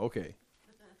Okay.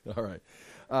 All right.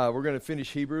 We're going to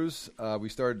finish Hebrews. We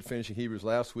started finishing Hebrews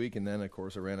last week, and then, of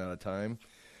course, I ran out of time.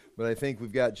 But I think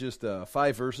we've got just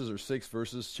 5 verses or 6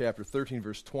 verses, chapter 13,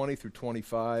 verse 20 through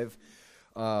 25.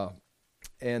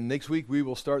 And next week we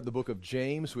will start the book of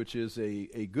James, which is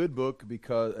a good book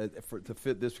because to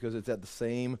fit this, because it's at the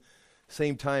same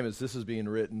time as this is being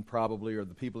written, probably, or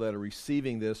the people that are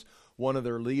receiving this, one of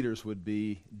their leaders would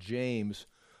be James,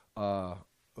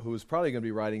 who is probably going to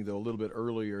be writing, though, a little bit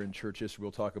earlier in church history.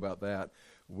 We'll talk about that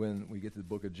when we get to the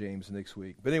book of James next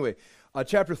week. But anyway,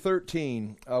 chapter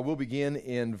 13, we'll begin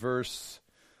in verse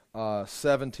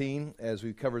 17, as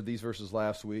we covered these verses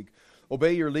last week.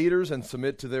 Obey your leaders and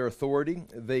submit to their authority.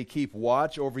 They keep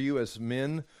watch over you as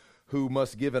men who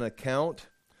must give an account.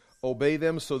 Obey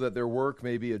them so that their work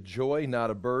may be a joy,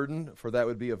 not a burden, for that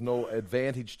would be of no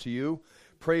advantage to you.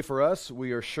 Pray for us.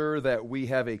 We are sure that we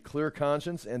have a clear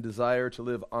conscience and desire to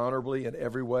live honorably in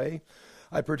every way.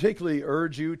 I particularly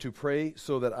urge you to pray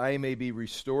so that I may be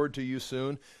restored to you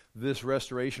soon. This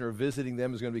restoration or visiting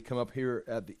them is going to come up here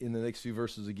in the next few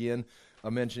verses again,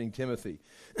 mentioning Timothy.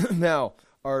 Now,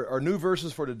 our new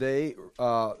verses for today,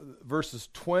 verses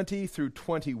 20 through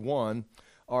 21,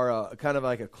 are kind of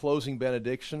like a closing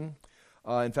benediction.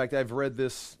 In fact, I've read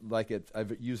this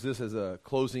I've used this as a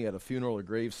closing at a funeral or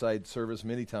graveside service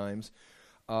many times.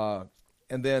 And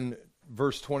then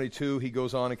verse 22, he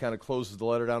goes on and kind of closes the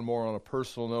letter down more on a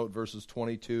personal note, verses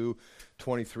 22,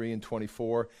 23, and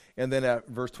 24. And then at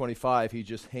verse 25, he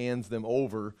just hands them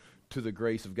over to the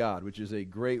grace of God, which is a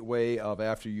great way of,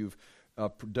 after you've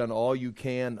done all you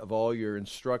can of all your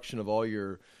instruction, of all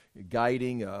your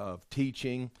guiding, of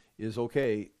teaching, is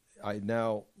okay, I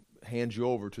now hand you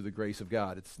over to the grace of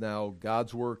God. It's now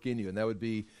God's work in you, and that would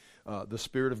be the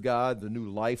Spirit of God, the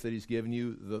new life that He's given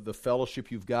you, the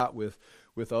fellowship you've got with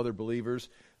other believers,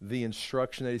 the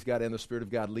instruction that He's got, and the Spirit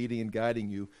of God leading and guiding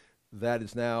you. That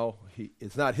is now,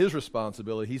 it's not His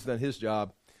responsibility. He's done His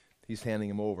job. He's handing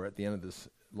Him over at the end of this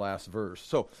last verse.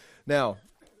 So now,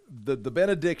 the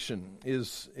benediction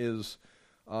is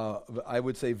I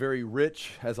would say very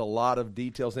rich, has a lot of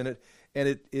details in it, and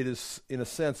it is, in a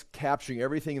sense, capturing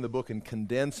everything in the book and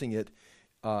condensing it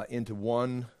into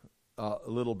one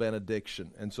little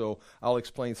benediction. And so I'll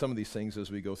explain some of these things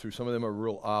as we go through. Some of them are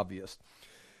real obvious.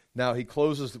 Now he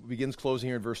begins closing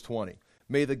here in verse 20.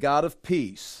 May the God of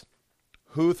peace,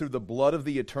 who through the blood of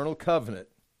the eternal covenant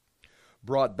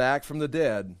brought back from the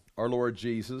dead our Lord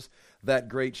Jesus, that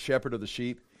great shepherd of the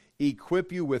sheep,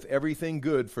 equip you with everything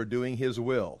good for doing His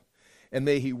will. And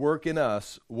may He work in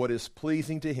us what is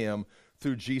pleasing to Him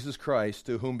through Jesus Christ,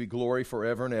 to whom be glory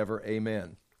forever and ever.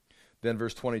 Amen. Then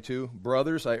verse 22,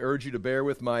 brothers, I urge you to bear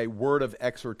with my word of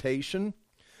exhortation,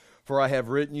 for I have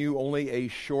written you only a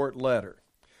short letter.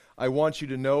 I want you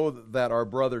to know that our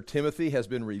brother Timothy has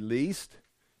been released.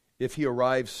 If he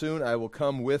arrives soon, I will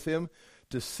come with him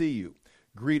to see you.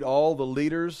 Greet all the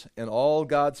leaders and all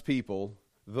God's people.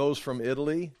 Those from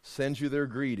Italy send you their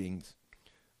greetings.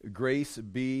 Grace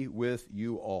be with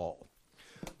you all.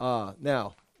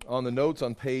 Now, on the notes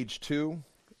on page 2,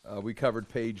 we covered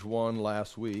page 1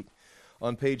 last week.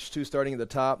 On page 2, starting at the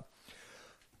top,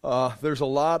 there's a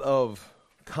lot of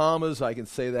commas, I can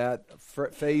say that,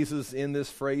 phrases in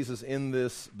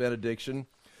this benediction.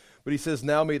 But he says,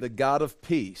 now may the God of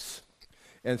peace.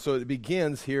 And so it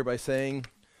begins here by saying,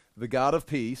 the God of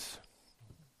peace.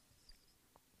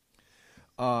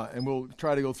 And we'll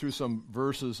try to go through some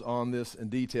verses on this in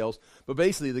details. But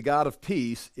basically, the God of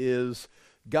peace is,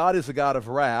 God is a God of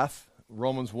wrath.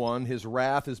 Romans 1, His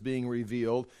wrath is being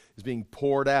revealed, is being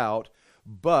poured out.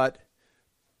 But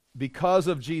because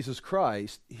of Jesus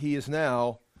Christ, He is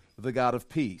now the God of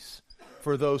peace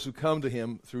for those who come to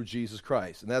Him through Jesus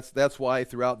Christ. And that's why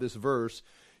throughout this verse,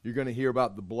 you're going to hear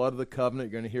about the blood of the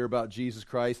covenant. You're going to hear about Jesus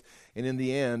Christ. And in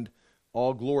the end,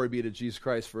 all glory be to Jesus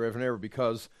Christ forever and ever,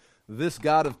 because this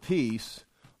God of peace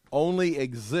only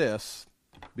exists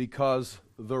because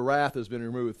the wrath has been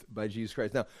removed by Jesus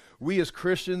Christ. Now, we as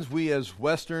Christians, we as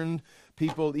Western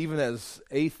people, even as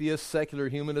atheists, secular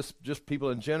humanists, just people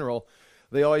in general,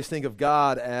 they always think of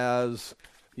God as,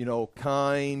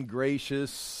 kind,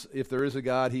 gracious. If there is a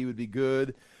God, He would be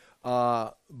good.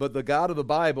 But the God of the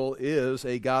Bible is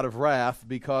a God of wrath,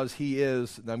 because He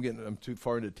is, and I'm too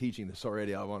far into teaching this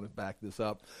already, I want to back this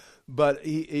up. But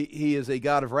he is a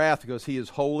God of wrath because He is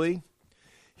holy,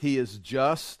 He is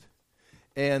just,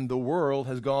 and the world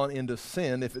has gone into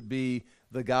sin. If it be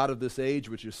the god of this age,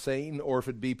 which is Satan, or if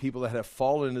it be people that have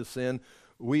fallen into sin,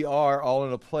 we are all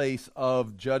in a place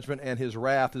of judgment, and His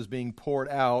wrath is being poured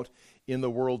out in the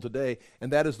world today.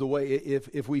 And that is the way,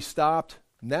 if we stopped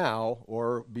now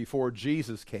or before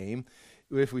Jesus came,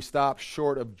 if we stop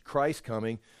short of Christ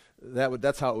coming,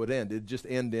 that's how it would end. It'd just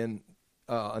end in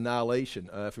annihilation.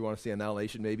 If you want to say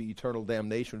annihilation, maybe eternal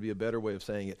damnation would be a better way of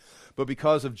saying it. But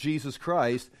because of Jesus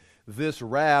Christ, this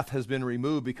wrath has been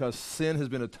removed because sin has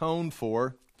been atoned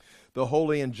for. The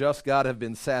holy and just God has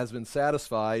been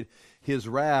satisfied. His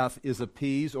wrath is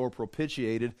appeased or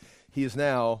propitiated. He is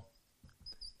now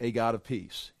a God of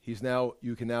peace.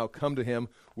 You can now come to him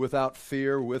without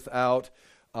fear, without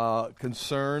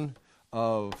concern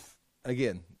of,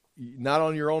 again, not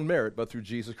on your own merit, but through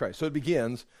Jesus Christ. So it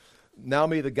begins, now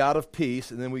may the God of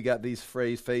peace, and then we got these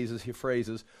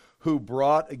phrases, who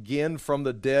brought again from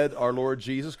the dead our Lord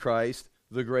Jesus Christ,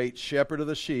 the great shepherd of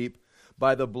the sheep,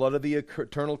 by the blood of the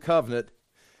eternal covenant,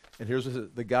 and here's what it says,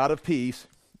 the God of peace,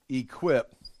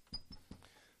 equip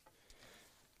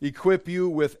you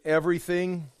with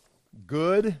everything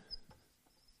good,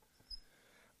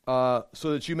 so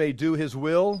that you may do his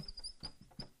will,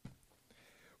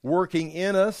 working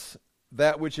in us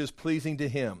that which is pleasing to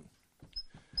him.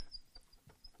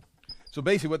 So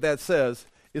basically what that says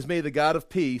is, may the God of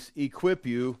peace equip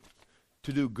you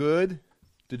to do good,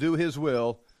 to do his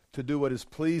will, to do what is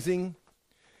pleasing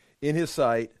in his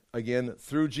sight, again,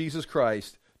 through Jesus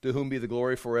Christ, to whom be the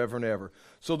glory forever and ever.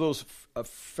 So those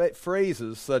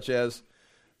phrases such as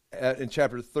in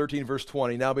chapter 13, verse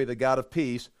 20, now may the God of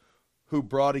peace, who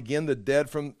brought again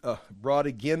from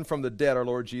the dead our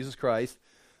Lord Jesus Christ,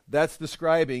 that's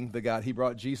describing the God. He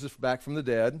brought Jesus back from the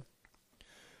dead.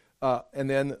 And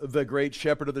then the great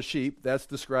shepherd of the sheep, that's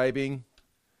describing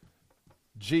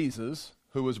Jesus,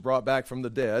 who was brought back from the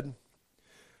dead.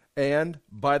 And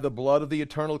by the blood of the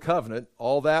eternal covenant,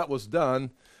 all that was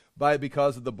done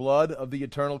because of the blood of the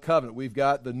eternal covenant. We've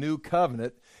got the new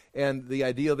covenant, and the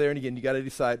idea there, and again, you got to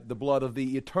decide, the blood of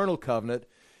the eternal covenant,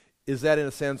 is that in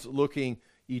a sense looking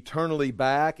eternally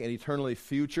back and eternally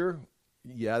future?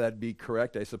 Yeah, that'd be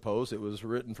correct, I suppose. It was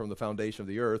written from the foundation of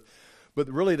the earth. But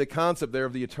really the concept there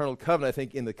of the eternal covenant, I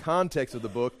think in the context of the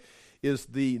book, is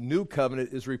the new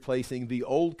covenant is replacing the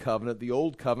old covenant. The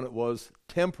old covenant was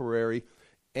temporary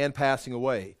and passing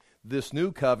away. This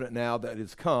new covenant now that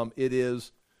has come, it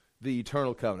is the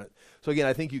eternal covenant. So again,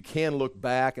 I think you can look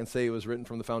back and say it was written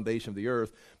from the foundation of the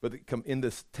earth, but in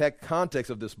this context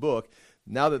of this book,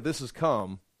 now that this has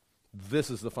come, this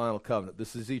is the final covenant.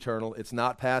 This is eternal. It's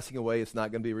not passing away. It's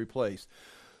not going to be replaced.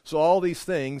 So all these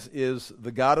things is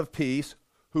the God of peace,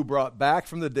 who brought back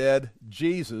from the dead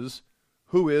Jesus,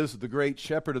 who is the great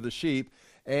shepherd of the sheep,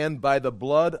 and by the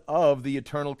blood of the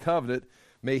eternal covenant,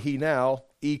 may he now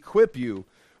equip you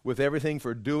with everything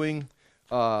for doing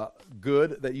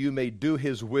good, that you may do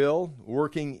his will,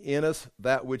 working in us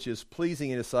that which is pleasing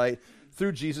in his sight,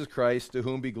 through Jesus Christ, to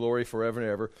whom be glory forever and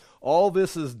ever. All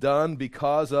this is done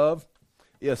because of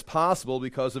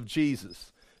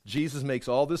Jesus. Jesus makes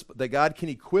all this, that God can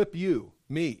equip you,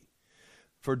 me,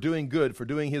 for doing good, for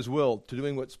doing his will, to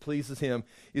doing what pleases him,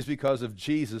 is because of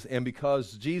Jesus. And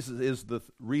because Jesus is the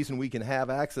reason we can have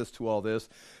access to all this,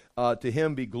 to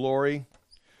him be glory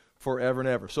forever and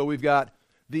ever. So we've got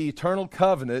the eternal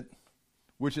covenant,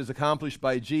 which is accomplished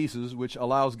by Jesus, which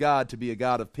allows God to be a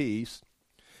God of peace.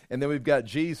 And then we've got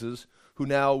Jesus, who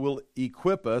now will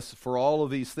equip us for all of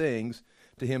these things.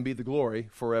 To him be the glory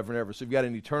forever and ever. So you've got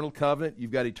an eternal covenant,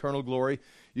 you've got eternal glory,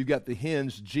 you've got the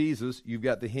hinge, Jesus, you've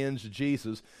got the hinge,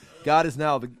 Jesus. God is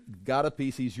now the God of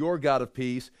peace. He's your God of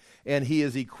peace, and he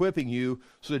is equipping you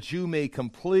so that you may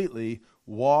completely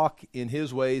walk in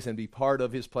his ways and be part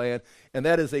of his plan. And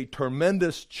that is a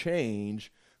tremendous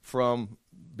change from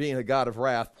being a God of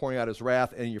wrath, pouring out his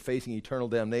wrath, and you're facing eternal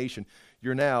damnation.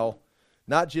 You're now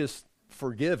not just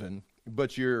forgiven,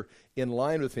 but you're in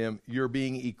line with him. You're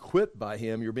being equipped by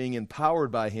him. You're being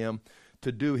empowered by him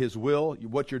to do his will.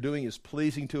 What you're doing is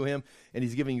pleasing to him, and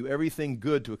he's giving you everything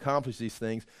good to accomplish these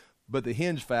things. But the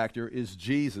hinge factor is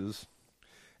Jesus,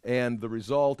 and the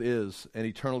result is an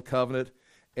eternal covenant,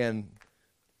 and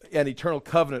an eternal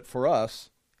covenant for us,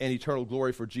 and eternal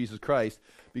glory for Jesus Christ,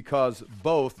 because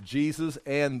both Jesus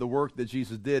and the work that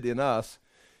Jesus did in us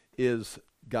is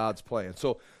God's plan.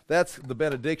 So that's the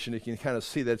benediction. You can kind of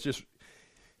see that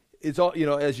it's all,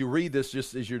 as you read this,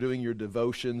 just as you're doing your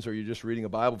devotions or you're just reading a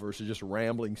Bible verse, it's just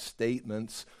rambling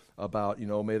statements about,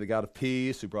 may the God of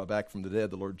peace, who brought back from the dead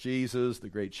the Lord Jesus, the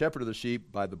great shepherd of the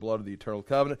sheep, by the blood of the eternal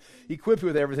covenant, equip you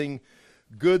with everything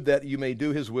good that you may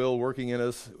do his will, working in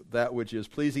us that which is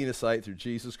pleasing in his sight, through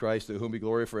Jesus Christ, to whom be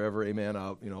glory forever. Amen.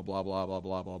 Blah, blah, blah,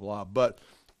 blah, blah, blah. But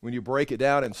when you break it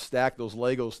down and stack those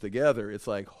Legos together, it's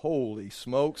like, holy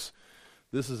smokes,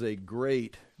 this is a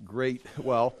great,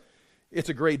 it's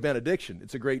a great benediction.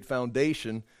 It's a great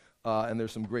foundation, and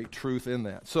there's some great truth in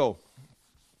that. So,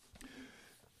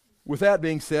 With that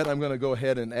being said, I'm going to go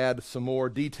ahead and add some more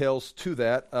details to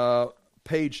that.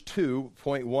 Page 2,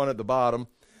 point 1 at the bottom.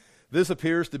 This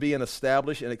appears to be an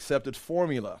established and accepted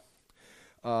formula.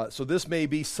 So this may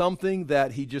be something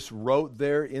that he just wrote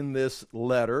there in this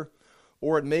letter,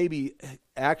 or it may be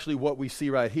actually what we see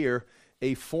right here,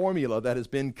 a formula that has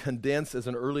been condensed as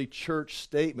an early church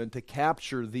statement to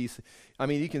capture these. I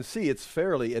mean, you can see it's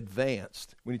fairly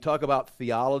advanced. When you talk about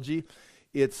theology,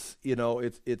 it's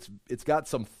got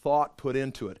some thought put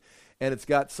into it, and it's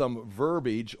got some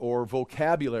verbiage or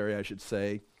vocabulary, I should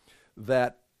say,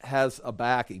 that has a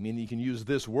backing. I mean, you can use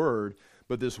this word,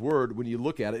 but this word, when you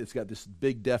look at it, it's got this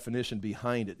big definition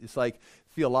behind it. It's like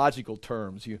theological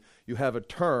terms. You have a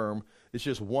term, it's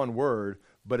just one word,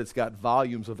 but it's got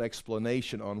volumes of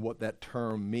explanation on what that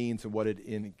term means and what it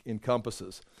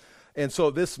encompasses. And so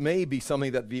this may be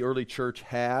something that the early church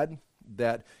had,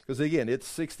 that, because again, it's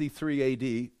 63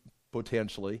 AD,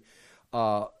 potentially,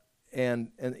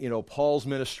 and Paul's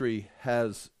ministry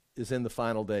is in the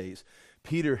final days.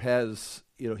 Peter has,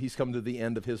 he's come to the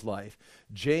end of his life.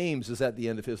 James is at the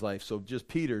end of his life. So just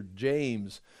Peter,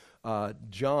 James,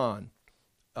 John,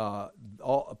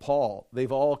 Paul,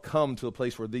 they've all come to a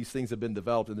place where these things have been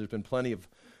developed, and there's been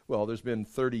there's been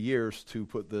 30 years to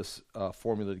put this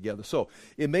formula together. So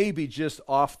it may be just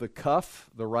off the cuff,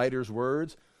 the writer's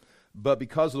words, but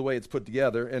because of the way it's put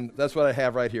together, and that's what I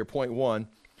have right here, point 1,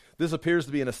 this appears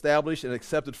to be an established and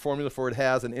accepted formula, for it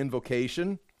has an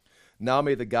invocation. Now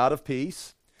may the God of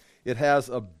peace. It has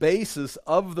a basis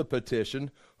of the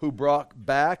petition, who brought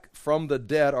back from the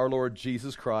dead our Lord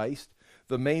Jesus Christ.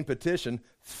 The main petition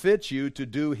fits you to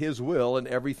do his will and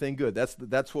everything good.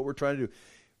 That's what we're trying to do.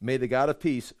 May the God of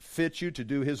peace fit you to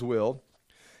do his will.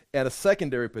 And a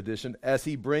secondary petition, as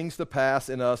he brings to pass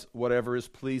in us whatever is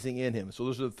pleasing in him. So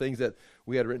those are the things that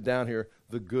we had written down here,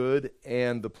 the good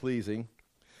and the pleasing.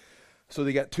 So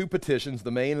they got two petitions, the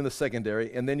main and the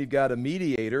secondary, and then you've got a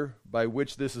mediator by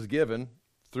which this is given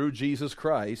through Jesus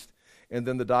Christ, and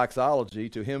then the doxology,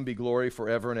 to him be glory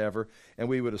forever and ever. And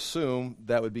we would assume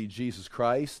that would be Jesus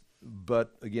Christ,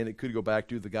 but again, it could go back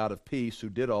to the God of peace who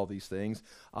did all these things.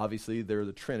 Obviously, they're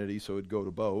the Trinity, so it'd go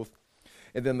to both.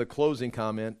 And then the closing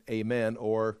comment, amen,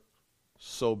 or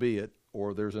so be it,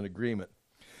 or there's an agreement.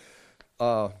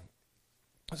 So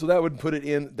that would put it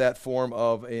in that form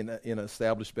of an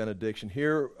established benediction.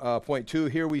 Here, point 2,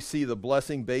 here we see the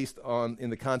blessing based in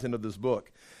the content of this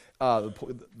book.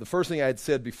 The first thing I had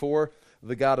said before,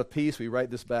 the God of peace, we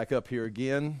write this back up here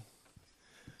again.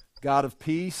 God of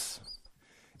peace.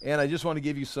 And I just want to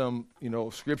give you some,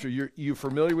 scripture. You're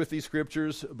familiar with these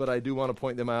scriptures, but I do want to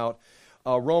point them out.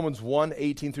 Romans 1,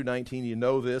 18 through 19, you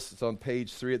know this. It's on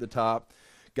page 3 at the top.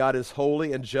 God is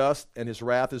holy and just, and his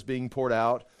wrath is being poured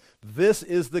out. This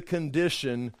is the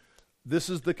condition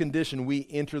we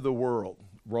enter the world.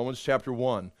 Romans chapter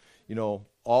 1.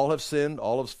 All have sinned,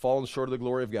 all have fallen short of the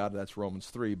glory of God. That's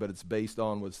Romans 3, but it's based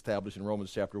on what's established in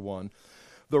Romans chapter 1.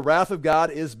 The wrath of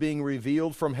God is being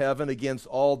revealed from heaven against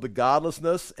all the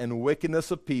godlessness and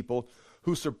wickedness of people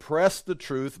who suppress the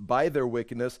truth by their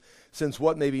wickedness, since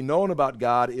what may be known about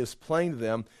God is plain to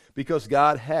them, because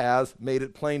God has made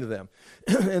it plain to them.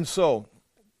 And so,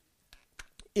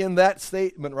 in that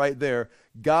statement right there,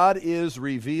 God is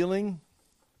revealing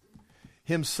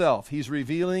himself. He's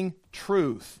revealing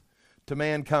truth to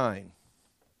mankind.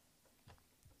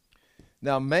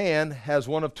 Now, man has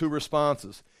one of two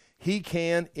responses. He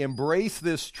can embrace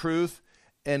this truth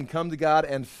and come to God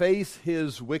and face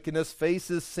his wickedness, face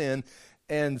his sin,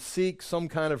 and seek some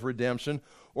kind of redemption.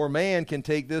 Or man can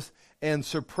take this and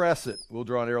suppress it. We'll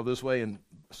draw an arrow this way and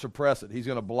suppress it. He's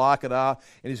going to block it out,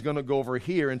 and he's going to go over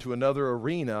here into another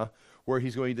arena where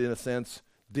he's going to, in a sense,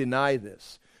 deny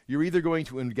this. You're either going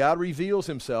to, when God reveals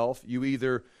himself, you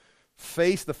either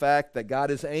face the fact that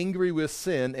God is angry with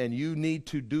sin and you need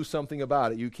to do something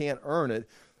about it. You can't earn it,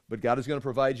 but God is going to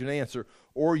provide you an answer.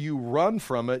 Or you run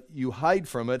from it, you hide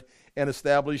from it, and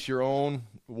establish your own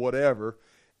whatever,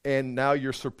 and now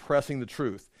you're suppressing the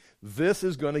truth. This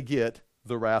is going to get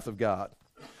the wrath of God.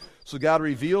 So God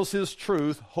reveals his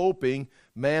truth, hoping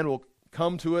man will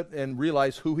come to it and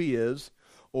realize who he is,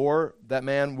 or that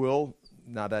man will,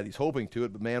 not that he's hoping to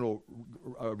it, but man will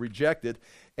reject it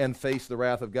and face the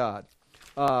wrath of God.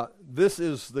 This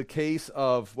is the case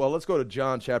of, let's go to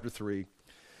John chapter 3.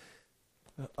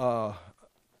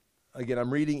 Again,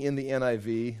 I'm reading in the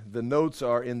NIV. The notes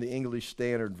are in the English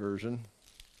Standard Version.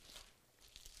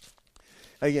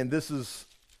 Again, this is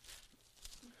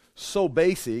so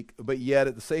basic, but yet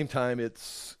at the same time it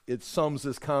sums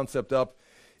this concept up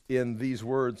in these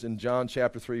words in John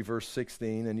chapter 3, verse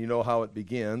 16, and you know how it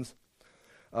begins.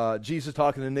 Jesus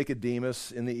talking to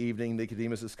Nicodemus in the evening.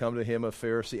 Nicodemus has come to him, a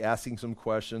Pharisee, asking some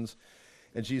questions.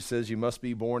 And Jesus says, you must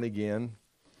be born again.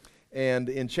 And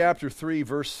in chapter 3,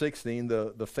 verse 16,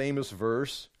 the famous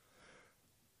verse,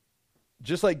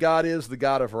 just like God is the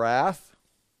God of wrath,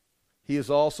 he is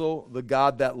also the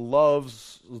God that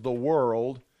loves the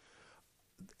world,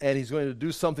 and he's going to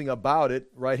do something about it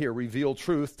right here, reveal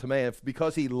truth to man.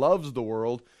 Because he loves the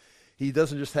world, he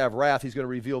doesn't just have wrath, he's going to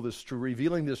reveal this truth.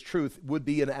 Revealing this truth would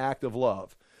be an act of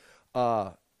love.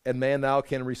 And man now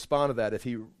can respond to that. If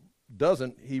he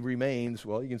doesn't, he remains,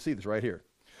 well, you can see this right here.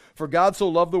 For God so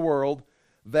loved the world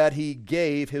that he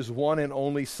gave his one and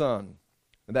only Son.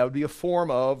 And that would be a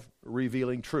form of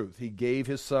revealing truth. He gave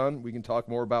his Son. We can talk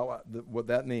more about what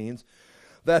that means.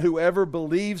 That whoever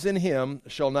believes in him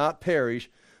shall not perish,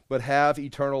 but have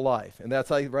eternal life. And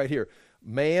that's right here.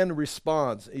 Man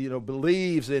responds,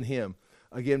 believes in him.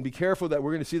 Again, be careful that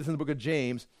we're going to see this in the book of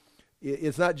James.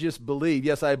 It's not just believe.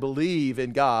 Yes, I believe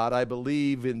in God. I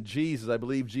believe in Jesus. I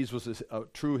believe Jesus was a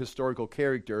true historical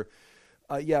character.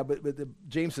 But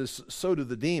James says, so do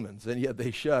the demons, and yet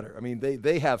they shudder. I mean,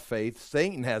 they have faith.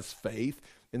 Satan has faith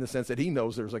in the sense that he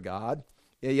knows there's a God,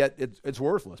 and yet it's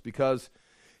worthless because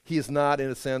he is not, in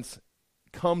a sense,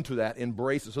 come to that,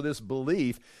 embrace it. So this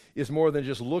belief is more than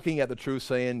just looking at the truth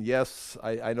saying, yes,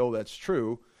 I know that's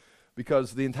true,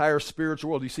 because the entire spiritual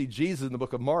world, you see Jesus in the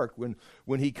book of Mark,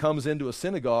 when he comes into a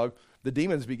synagogue, the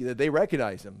demons, they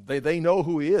recognize him. They know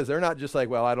who he is. They're not just like,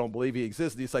 well, I don't believe he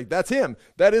exists. It's like, that's him.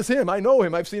 That is him. I know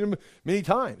him. I've seen him many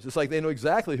times. It's like they know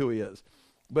exactly who he is,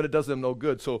 but it does them no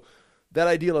good. So that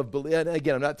idea of belief, and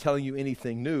again, I'm not telling you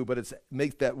anything new, but it's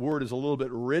make that word is a little bit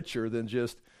richer than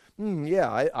just,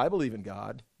 I believe in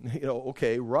God.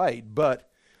 Okay, right,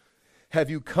 but have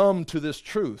you come to this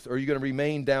truth? Or are you going to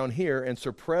remain down here and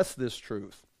suppress this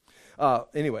truth?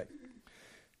 Anyway.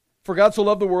 For God so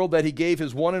loved the world that he gave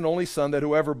his one and only Son, that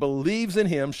whoever believes in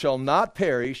him shall not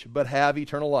perish, but have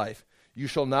eternal life. You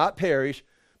shall not perish,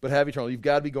 but have eternal life. You've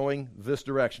got to be going this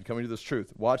direction, coming to this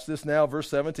truth. Watch this now, verse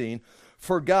 17.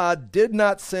 For God did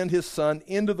not send his Son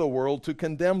into the world to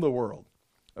condemn the world.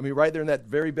 I mean, right there in that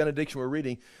very benediction we're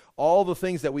reading, all the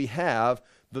things that we have,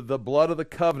 the blood of the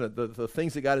covenant, the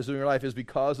things that God is doing in our life is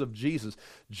because of Jesus.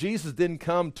 Jesus didn't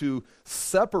come to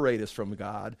separate us from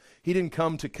God. He didn't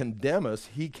come to condemn us.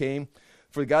 He came,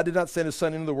 for God did not send his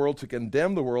Son into the world to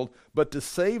condemn the world, but to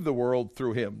save the world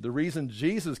through him. The reason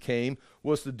Jesus came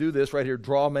was to do this right here,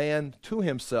 draw man to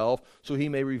himself so he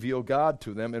may reveal God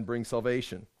to them and bring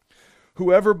salvation.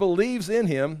 Whoever believes in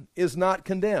him is not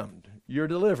condemned. You're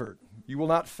delivered. You will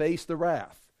not face the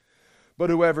wrath. But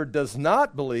whoever does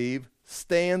not believe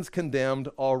stands condemned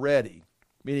already.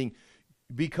 Meaning,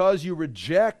 because you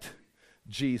reject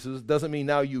Jesus doesn't mean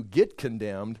now you get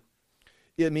condemned.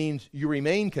 It means you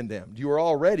remain condemned. You are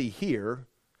already here,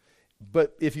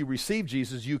 but if you receive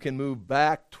Jesus, you can move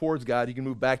back towards God. You can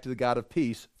move back to the God of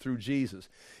peace through Jesus.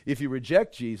 If you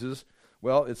reject Jesus,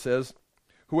 well, it says,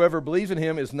 whoever believes in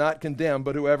him is not condemned,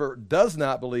 but whoever does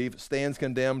not believe stands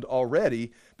condemned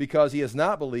already because he has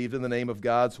not believed in the name of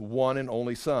God's one and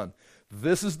only Son.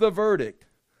 This is the verdict.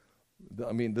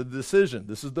 The decision.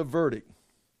 This is the verdict.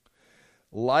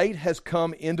 Light has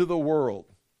come into the world,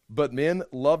 but men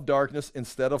love darkness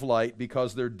instead of light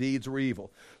because their deeds were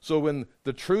evil. So when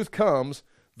the truth comes,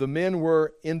 the men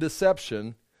were in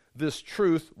deception. This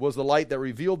truth was the light that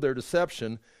revealed their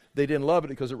deception. They didn't love it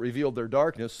because it revealed their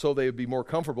darkness, so they would be more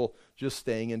comfortable just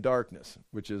staying in darkness,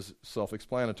 which is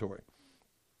self-explanatory.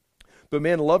 But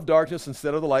men love darkness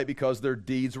instead of the light because their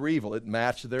deeds were evil. It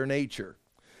matched their nature.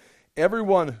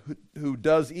 Everyone who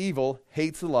does evil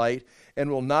hates the light and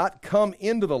will not come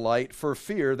into the light for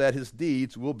fear that his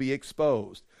deeds will be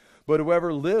exposed. But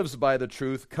whoever lives by the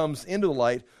truth comes into the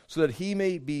light so that he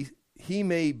may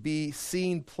be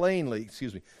seen plainly,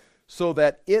 so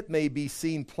that it may be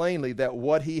seen plainly that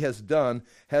what he has done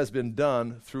has been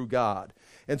done through God.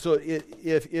 And so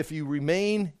if you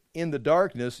remain in the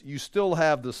darkness, you still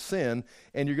have the sin,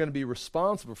 and you're going to be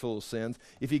responsible for those sins.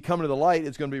 If you come into the light,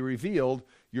 it's going to be revealed,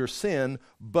 your sin,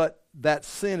 but that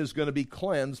sin is going to be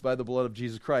cleansed by the blood of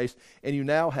Jesus Christ, and you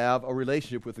now have a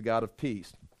relationship with the God of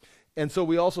peace. And so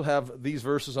we also have these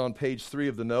verses on page 3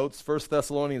 of the notes, 1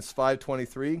 Thessalonians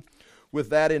 5:23. With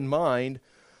that in mind,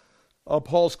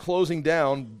 Paul's closing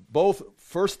down both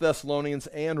 1 Thessalonians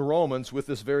and Romans with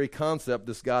this very concept,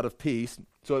 this God of peace.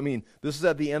 So, this is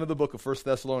at the end of the book of 1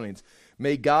 Thessalonians.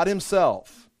 May God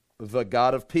himself, the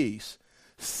God of peace,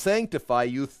 sanctify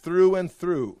you through and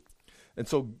through. And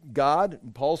so God,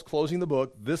 Paul's closing the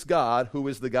book, this God who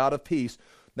is the God of peace,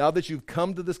 now that you've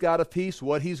come to this God of peace,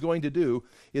 what he's going to do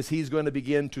is he's going to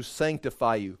begin to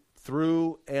sanctify you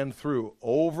through and through,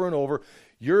 over and over.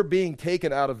 You're being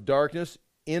taken out of darkness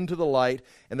into the light,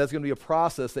 and that's going to be a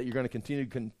process that you're going to continue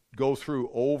to go through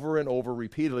over and over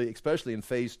repeatedly, especially in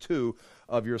phase 2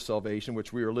 of your salvation,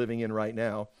 which we are living in right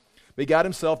now. May God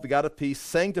himself, the God of peace,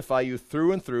 sanctify you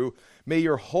through and through. May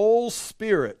your whole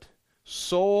spirit,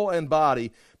 soul, and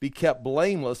body be kept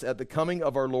blameless at the coming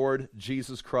of our Lord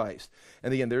Jesus Christ.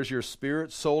 And again, there's your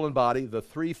spirit, soul, and body, the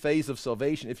 3 phases of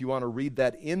salvation. If you want to read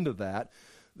that into that,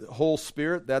 the whole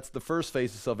spirit, that's the first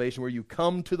phase of salvation where you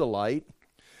come to the light.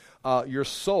 Your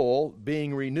soul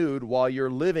being renewed while you're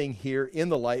living here in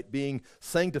the light, being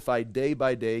sanctified day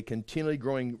by day, continually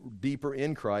growing deeper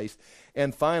in Christ.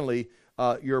 And finally,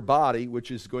 your body, which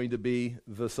is going to be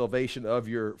the salvation of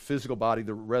your physical body,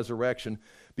 the resurrection,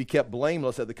 be kept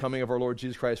blameless at the coming of our Lord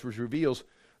Jesus Christ, which reveals,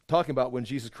 talking about when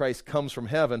Jesus Christ comes from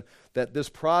heaven, that this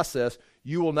process,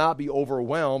 you will not be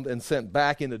overwhelmed and sent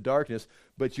back into darkness,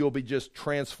 but you'll be just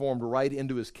transformed right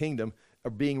into his kingdom,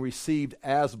 or being received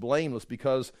as blameless,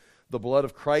 because the blood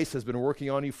of Christ has been working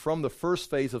on you from the first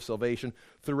phase of salvation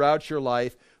throughout your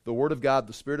life. The Word of God,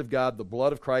 the Spirit of God, the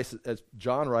blood of Christ, as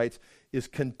John writes, is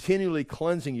continually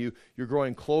cleansing you. You're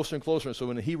growing closer and closer. And so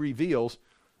when he reveals,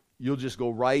 you'll just go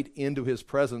right into his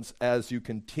presence as you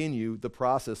continue the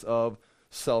process of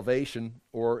salvation,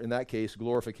 or in that case,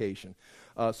 glorification.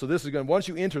 So this is going. Once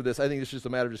you enter this, I think it's just a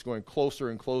matter of just going closer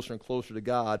and closer and closer to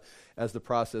God as the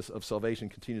process of salvation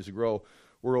continues to grow.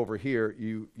 We're over here,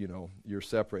 you're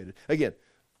separated. Again,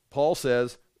 Paul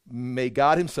says, may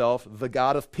God himself, the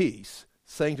God of peace,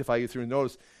 sanctify you through.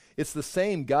 Notice, it's the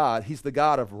same God. He's the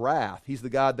God of wrath. He's the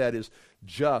God that is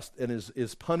just and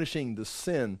is punishing the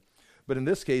sin. But in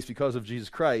this case, because of Jesus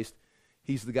Christ,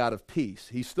 he's the God of peace.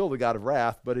 He's still the God of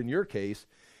wrath, but in your case,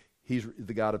 he's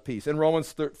the God of peace. In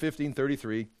Romans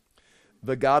 15:33,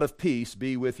 the God of peace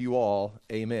be with you all.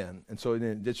 Amen. And so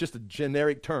it's just a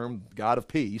generic term, God of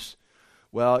peace.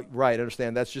 Well, right,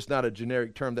 understand, that's just not a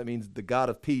generic term. That means the God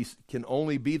of peace can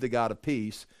only be the God of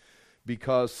peace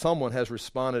because someone has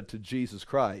responded to Jesus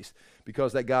Christ.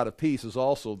 Because that God of peace is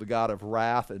also the God of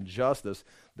wrath and justice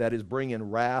that is bringing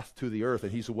wrath to the earth,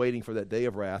 and he's waiting for that day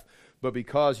of wrath. But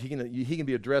because he can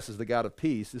be addressed as the God of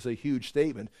peace, it's a huge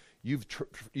statement.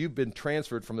 You've been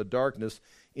transferred from the darkness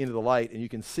into the light, and you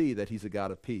can see that he's a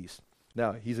God of peace.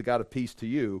 Now, he's a God of peace to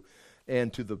you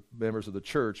and to the members of the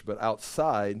church, but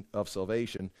outside of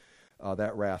salvation,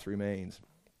 that wrath remains.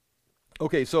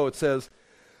 Okay, so it says,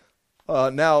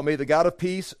 now may the God of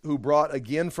peace, who brought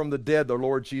again from the dead the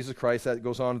Lord Jesus Christ, that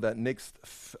goes on to that next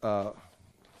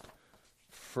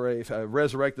phrase,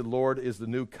 resurrected Lord is the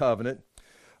new covenant.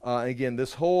 Again,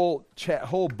 this whole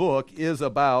book is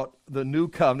about the new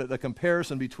covenant, the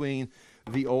comparison between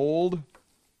the old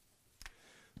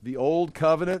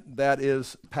covenant that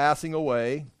is passing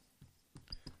away,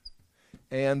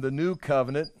 and the new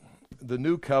covenant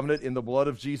in the blood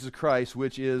of Jesus Christ,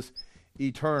 which is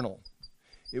eternal.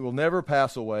 It will never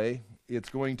pass away. It's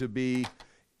going to be,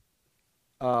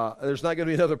 there's not going to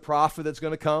be another prophet that's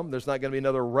going to come. There's not going to be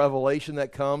another revelation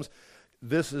that comes.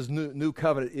 This is new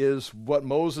covenant, is what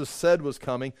Moses said was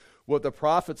coming, what the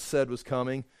prophets said was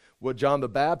coming, what John the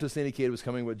Baptist indicated was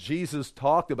coming, what Jesus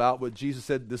talked about, what Jesus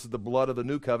said, this is the blood of the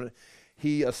new covenant.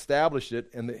 He established it,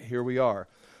 and here we are.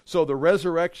 So the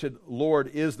resurrection Lord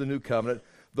is the new covenant.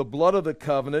 The blood of the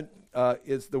covenant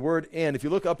is the word "and." If you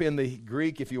look up in the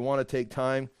Greek, if you want to take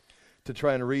time to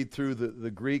try and read through the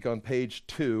Greek on page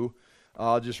 2,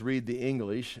 I'll just read the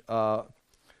English.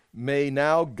 May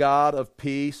now God of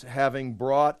peace, having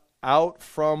brought out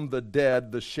from the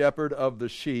dead the shepherd of the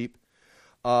sheep,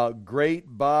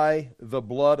 great by the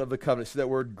blood of the covenant. See that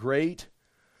word "great"?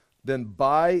 Then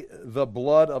by the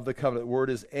blood of the covenant. The word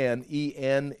is "en,"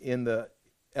 E-N in the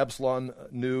epsilon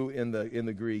nu in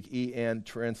the Greek, E-N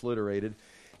transliterated.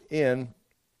 In,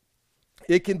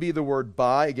 it can be the word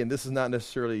 "by." Again, this is not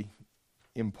necessarily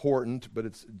important, but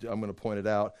I'm going to point it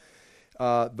out.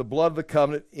 The blood of the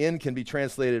covenant, in, can be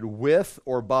translated with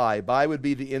or by. By would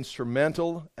be the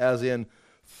instrumental, as in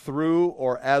through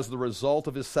or as the result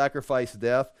of his sacrifice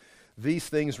death. These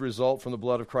things result from the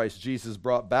blood of Christ. Jesus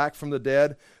brought back from the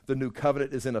dead. The new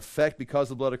covenant is in effect because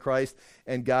of the blood of Christ,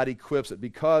 and God equips it.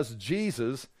 Because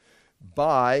Jesus,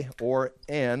 by or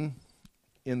 "en"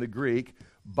 in the Greek,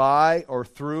 by or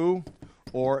through,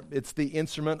 or it's the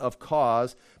instrument of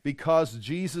cause. Because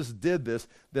Jesus did this,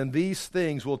 then these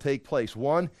things will take place.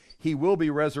 One, he will be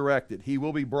resurrected. He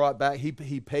will be brought back. He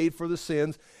paid for the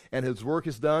sins, and his work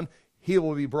is done. He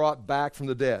will be brought back from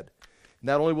the dead.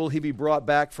 Not only will he be brought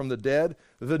back from the dead,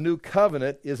 the new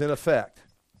covenant is in effect.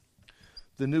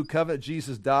 The new covenant,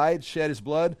 Jesus died, shed his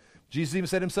blood. Jesus even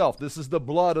said himself, this is the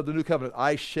blood of the new covenant.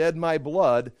 I shed my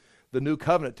blood the new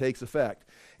covenant takes effect.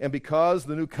 And because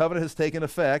the new covenant has taken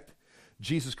effect,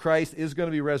 Jesus Christ is going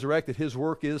to be resurrected. His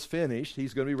work is finished.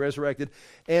 He's going to be resurrected.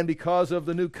 And because of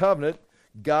the new covenant,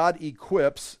 God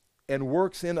equips and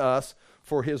works in us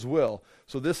for his will.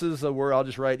 So this is a word, I'll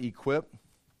just write equip.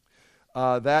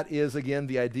 That is, again,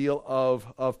 the ideal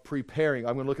of preparing.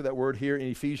 I'm going to look at that word here in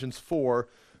Ephesians 4,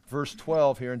 verse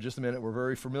 12 here in just a minute. We're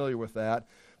very familiar with that.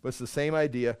 But it's the same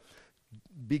idea.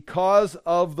 Because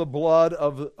of the blood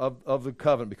of the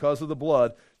covenant, because of the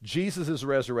blood, Jesus is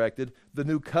resurrected, the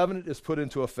new covenant is put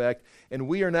into effect, and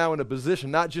we are now in a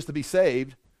position not just to be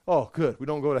saved, oh good, we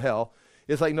don't go to hell.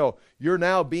 It's like, no, you're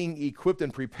now being equipped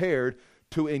and prepared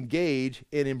to engage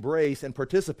and embrace and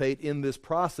participate in this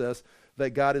process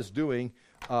that God is doing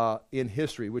in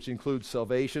history, which includes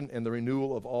salvation and the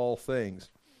renewal of all things.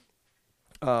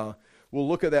 We'll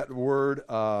look at that word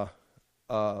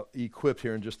equipped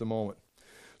here in just a moment.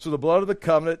 So the blood of the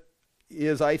covenant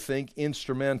is, I think,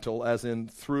 instrumental, as in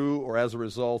through or as a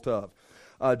result of.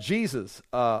 Jesus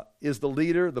is the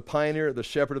leader, the pioneer, the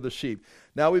shepherd of the sheep.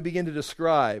 Now we begin to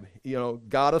describe,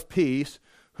 God of peace,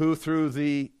 who through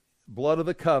the blood of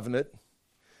the covenant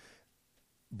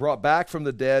brought back from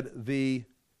the dead the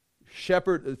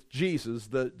shepherd, Jesus,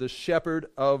 the shepherd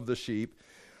of the sheep.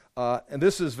 And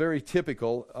this is very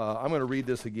typical. I'm going to read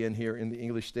this again here in the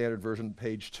English Standard Version,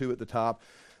 page 2 at the top.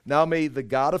 Now may the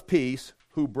God of peace,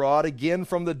 who brought again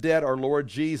from the dead our Lord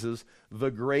Jesus,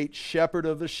 the great shepherd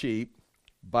of the sheep,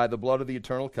 by the blood of the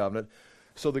eternal covenant.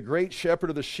 So the great shepherd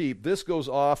of the sheep, this goes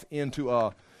off into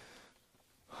a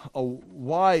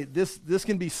why this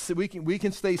can be, we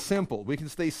can stay simple. We can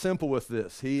stay simple with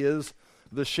this. He is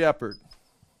the shepherd.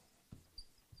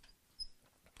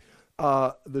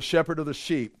 The shepherd of the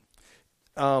sheep.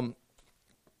 The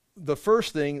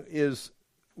first thing is,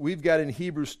 we've got in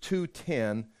Hebrews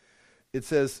 2:10, it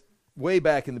says, way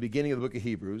back in the beginning of the book of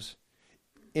Hebrews,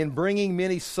 in bringing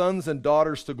many sons and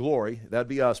daughters to glory, that'd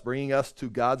be us, bringing us to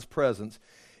God's presence,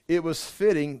 it was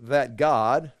fitting that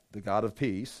God, the God of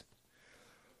peace,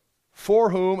 for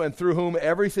whom and through whom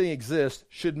everything exists,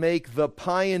 should make the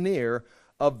pioneer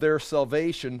of their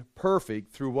salvation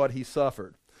perfect through what he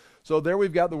suffered. So there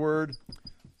we've got the word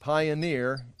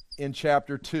pioneer in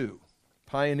chapter 2.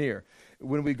 Pioneer.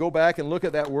 When we go back and look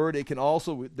at that word, it can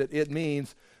also, it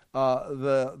means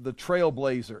the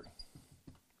trailblazer.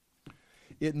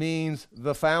 It means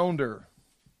the founder.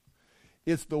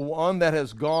 It's the one that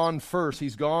has gone first.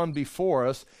 He's gone before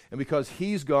us, and because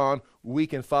he's gone, we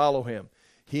can follow him.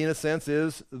 He, in a sense,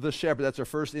 is the shepherd. That's our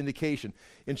first indication.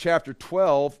 In chapter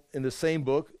 12, in the same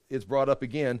book, it's brought up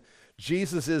again,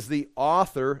 Jesus is the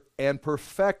author and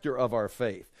perfecter of our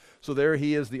faith. So there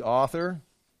he is, the author,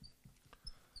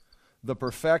 the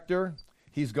perfecter.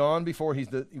 He's gone before.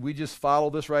 We just follow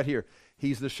this right here.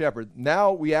 He's the shepherd.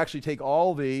 Now we actually take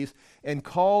all these and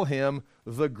call him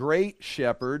the great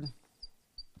shepherd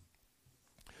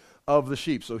of the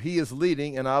sheep. So he is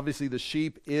leading, and obviously the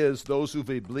sheep is those who've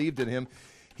believed in him.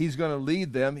 He's going to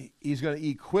lead them. He's going to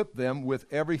equip them with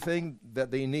everything that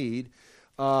they need.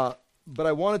 But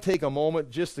I want to take a moment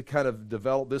just to kind of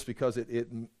develop this, because it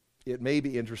may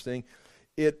be interesting.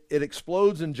 It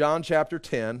explodes in John chapter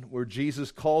 10, where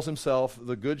Jesus calls himself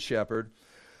the Good Shepherd.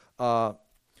 I've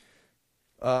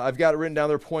got it written down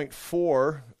there, point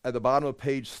 4, at the bottom of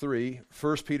page 3,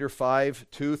 1 Peter 5,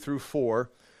 2 through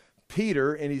 4.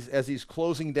 Peter, and as he's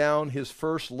closing down his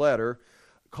first letter,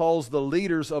 calls the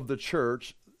leaders of the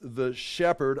church the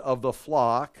shepherd of the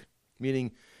flock,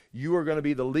 meaning you are going to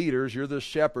be the leaders, you're the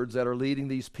shepherds that are leading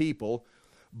these people,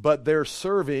 but they're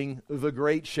serving the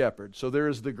great shepherd. So there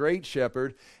is the great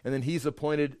shepherd, and then he's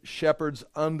appointed shepherds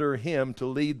under him to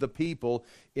lead the people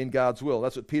in God's will.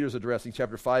 That's what Peter's addressing,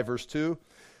 chapter 5, verse 2.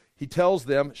 He tells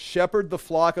them, shepherd the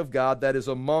flock of God that is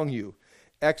among you,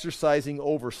 exercising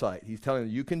oversight. He's telling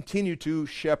them, you continue to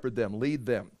shepherd them, lead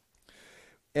them.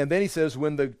 And then he says,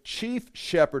 when the chief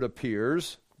shepherd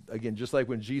appears, again, just like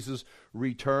when Jesus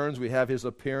returns, we have his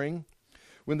appearing.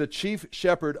 When the chief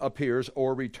shepherd appears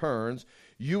or returns,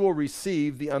 you will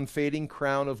receive the unfading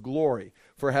crown of glory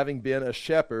for having been a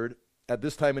shepherd at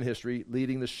this time in history,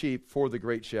 leading the sheep for the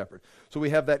great shepherd. So we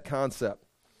have that concept.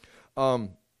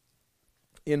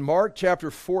 In Mark chapter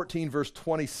 14, verse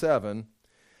 27,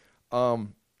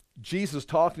 Jesus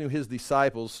talking to his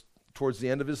disciples towards the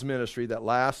end of his ministry, that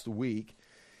last week,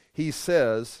 he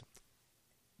says,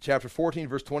 chapter 14,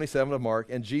 verse 27 of Mark,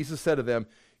 and Jesus said to them,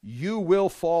 you will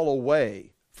fall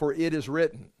away, for it is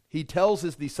written. He tells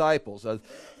his disciples,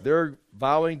 they're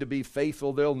vowing to be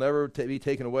faithful, they'll never be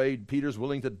taken away. Peter's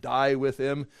willing to die with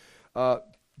him.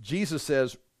 Jesus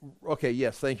says, okay,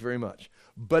 yes, thank you very much.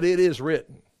 But it is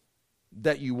written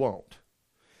that you won't.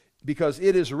 because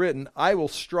it is written, I will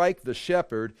strike the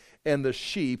shepherd, and the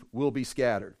sheep will be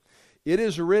scattered. It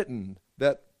is written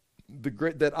that the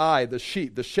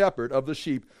shepherd of the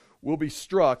sheep, will be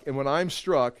struck, and when I'm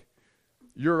struck,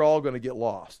 you're all going to get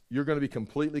lost. You're going to be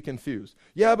completely confused.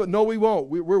 Yeah, but no, we won't.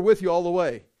 We're with you all the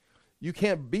way. You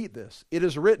can't beat this. It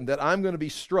is written that I'm going to be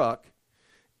struck,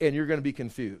 and you're going to be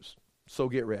confused. So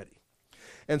get ready.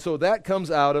 And so that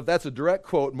comes out of, that's a direct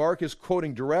quote. Mark is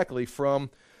quoting directly from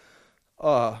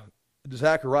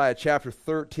Zechariah chapter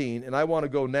 13, and I want to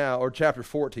go now, or chapter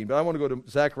 14, but I want to go to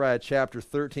Zechariah chapter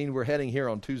 13. We're heading here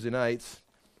on Tuesday nights,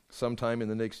 sometime in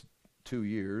the next 2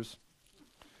 years.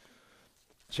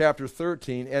 Chapter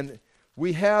 13, and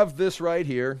we have this right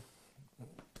here,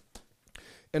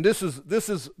 and this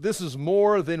is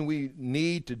more than we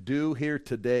need to do here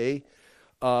today,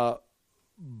 but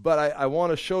I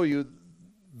want to show you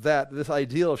that this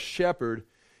ideal of shepherd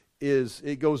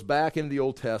it goes back into the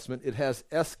Old Testament. It has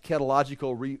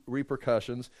eschatological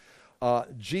repercussions.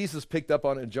 Jesus picked up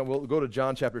on it. We'll go to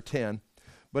John chapter 10,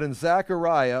 but in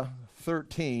Zechariah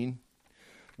 13,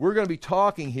 we're going to be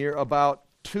talking here about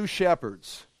two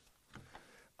shepherds.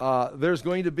 There's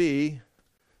going to be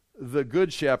the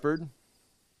good shepherd,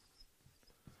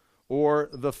 or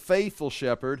the faithful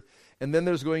shepherd, and then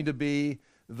there's going to be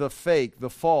the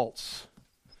false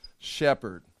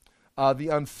shepherd, the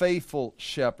unfaithful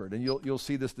shepherd, and you'll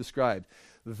see this described.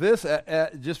 This,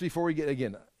 just before we get,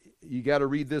 again, you got to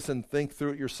read this and think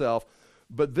through it yourself,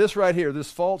 but this right here,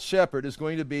 this false shepherd is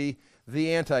going to be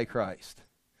the Antichrist.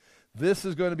 This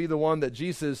is going to be the one that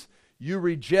Jesus, you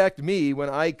reject me when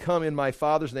I come in my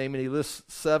Father's name, and he lists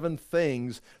 7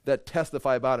 things that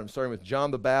testify about him, starting with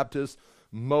John the Baptist,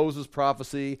 Moses'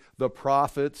 prophecy, the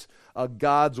prophets,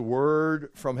 God's word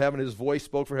from heaven, his voice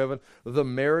spoke from heaven, the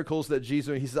miracles that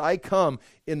Jesus, he says, I come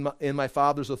in my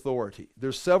Father's authority.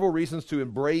 There's several reasons to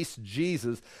embrace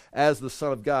Jesus as the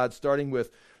Son of God, starting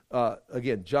with,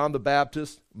 again, John the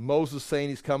Baptist, Moses saying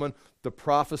he's coming, the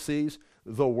prophecies,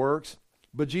 the works.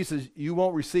 But Jesus, you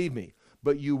won't receive me,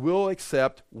 but you will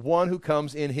accept one who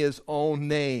comes in his own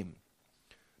name.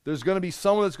 There's going to be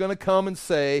someone that's going to come and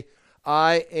say,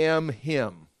 I am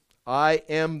him. I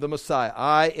am the Messiah.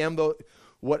 I am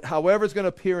however it's going to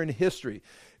appear in history.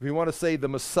 If you want to say the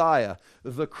Messiah,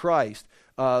 the Christ,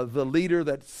 the leader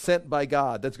that's sent by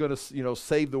God, that's going to,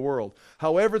 save the world.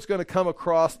 However it's going to come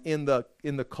across in the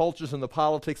cultures and the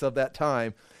politics of that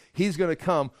time, he's going to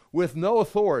come with no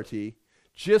authority,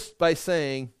 just by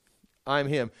saying, I'm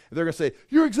him. And they're going to say,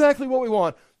 you're exactly what we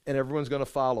want, and everyone's going to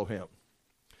follow him.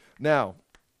 Now,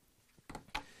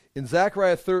 in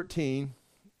Zechariah 13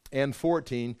 and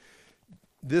 14,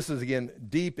 this is, again,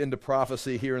 deep into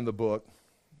prophecy here in the book.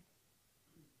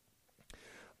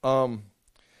 Let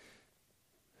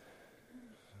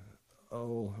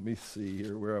me see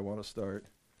here where I want to start.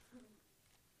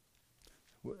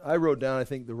 I wrote down, I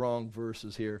think, the wrong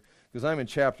verses here, because I'm in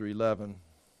chapter 11.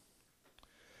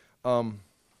 13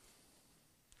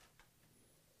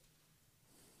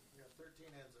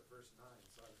 ends at verse 9,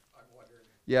 so I'm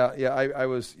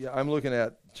wondering. I'm looking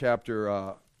at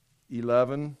chapter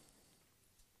 11.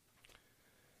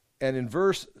 And in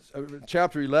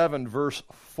chapter 11, verse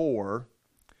 4,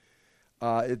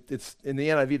 it's in the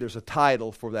NIV, there's a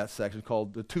title for that section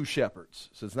called The Two Shepherds.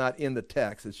 So it's not in the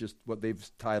text, it's just what they've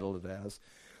titled it as.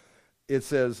 It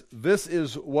says, this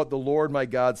is what the Lord my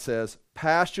God says,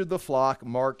 pasture the flock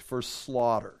marked for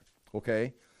slaughter.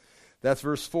 Okay? That's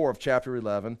verse 4 of chapter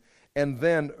 11. And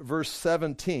then verse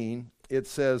 17, it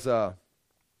says, or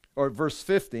verse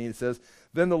 15, it says,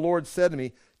 then the Lord said to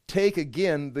me, take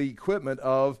again the equipment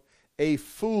of a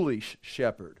foolish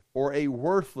shepherd, or a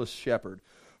worthless shepherd,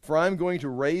 for I'm going to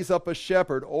raise up a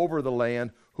shepherd over the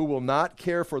land who will not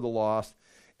care for the lost.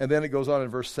 And then it goes on in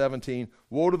verse 17,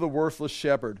 woe to the worthless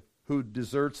shepherd who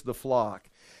deserts the flock.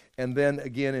 And then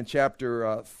again in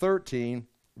chapter 13,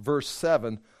 verse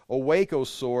 7, awake, O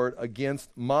sword, against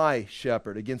my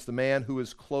shepherd, against the man who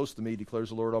is close to me, declares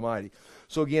the Lord Almighty.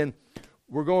 So again,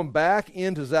 we're going back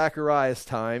into Zechariah's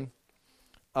time,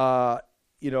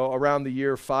 around the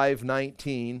year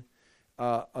 519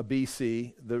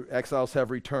 BC. The exiles have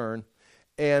returned.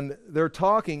 And they're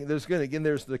talking, there's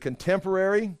the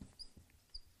contemporary,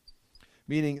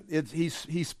 meaning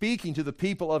he's speaking to the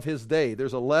people of his day.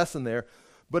 There's a lesson there,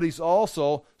 but he's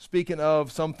also speaking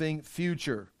of something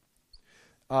future.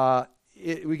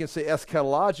 We can say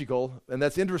eschatological, and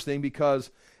that's interesting because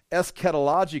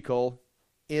eschatological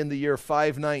in the year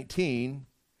 519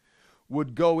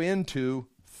 would go into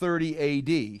 30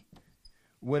 A.D.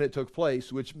 when it took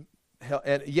place,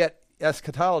 and yet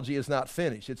eschatology is not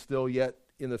finished. It's still yet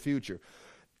in the future,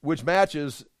 which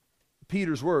matches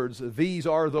Peter's words, these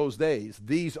are those days.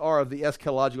 These are the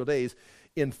eschatological days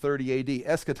in 30 AD.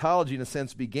 Eschatology, in a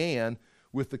sense, began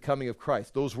with the coming of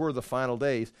Christ. Those were the final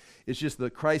days. It's just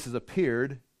that Christ has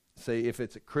appeared, say if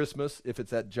it's at Christmas, if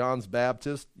it's at John's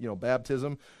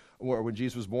baptism, or when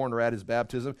Jesus was born or at his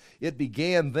baptism. It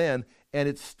began then, and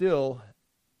it's still,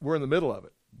 we're in the middle of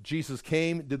it. Jesus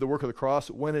came, did the work of the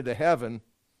cross, went into heaven.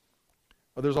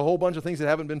 There's a whole bunch of things that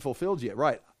haven't been fulfilled yet.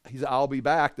 Right. He said, I'll be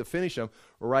back to finish them.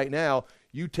 Right now,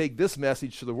 you take this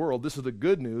message to the world. This is the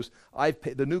good news.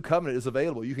 The new covenant is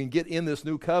available. You can get in this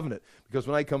new covenant because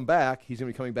when I come back, he's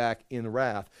going to be coming back in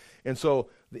wrath. And so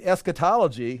the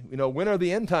eschatology, when are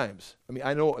the end times? I mean,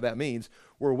 I know what that means.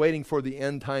 We're waiting for the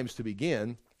end times to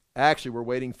begin. Actually, we're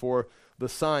waiting for the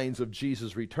signs of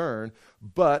Jesus' return.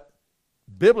 But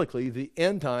biblically, the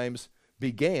end times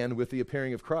began with the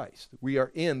appearing of Christ. We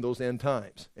are in those end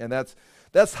times. And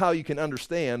that's how you can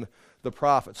understand the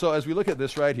prophet. So as we look at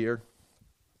this right here,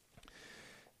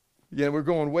 we're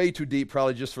going way too deep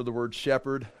probably just for the word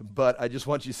shepherd, but I just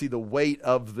want you to see the weight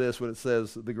of this when it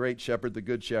says the great shepherd, the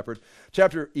good shepherd.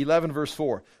 Chapter 11, verse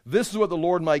 4. This is what the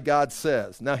Lord my God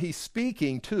says. Now he's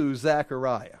speaking to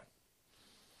Zechariah.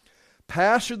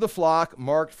 Pasture the flock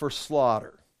marked for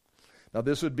slaughter. Now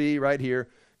this would be right here.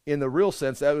 In the real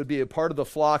sense, that would be a part of the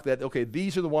flock that, okay,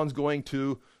 these are the ones going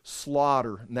to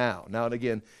slaughter now. Now, and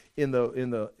again, in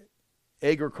the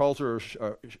agriculture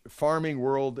or farming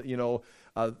world,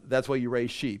 that's why you raise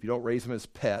sheep. You don't raise them as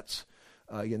pets.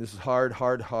 Again, this is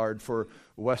hard for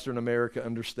Western America to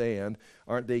understand.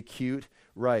 Aren't they cute?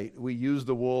 Right. We use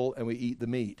the wool and we eat the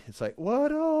meat. It's like,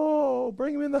 what? Oh,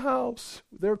 bring them in the house.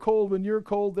 They're cold when you're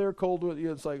cold. They're cold when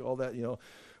it's like all that,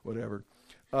 whatever.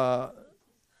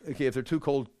 Okay, if they're too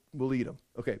cold, we'll eat them.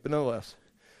 Okay, but nonetheless,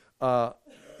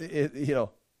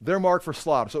 they're marked for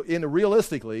slaughter. So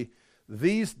realistically,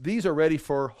 these are ready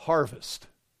for harvest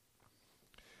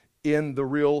in the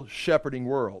real shepherding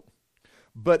world.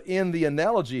 But in the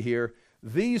analogy here,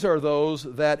 these are those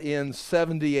that in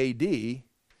 70 AD,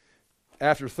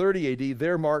 after 30 AD,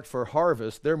 they're marked for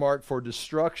harvest, they're marked for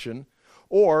destruction,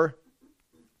 or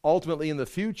ultimately in the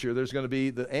future, there's going to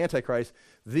be the Antichrist.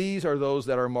 These are those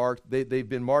that are marked. They've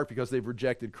been marked because they've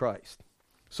rejected Christ.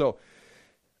 So,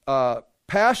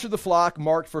 pasture the flock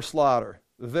marked for slaughter.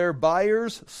 Their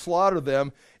buyers slaughter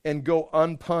them and go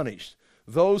unpunished.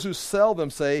 Those who sell them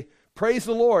say, praise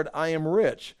the Lord, I am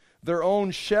rich. Their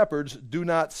own shepherds do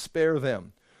not spare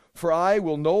them. For I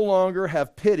will no longer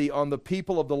have pity on the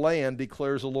people of the land,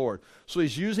 declares the Lord. So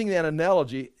he's using that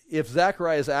analogy. If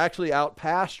Zechariah is actually out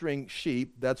pasturing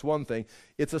sheep, that's one thing.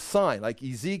 It's a sign, like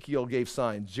Ezekiel gave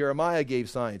signs, Jeremiah gave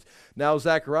signs. Now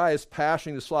Zechariah is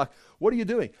pasturing this flock. What are you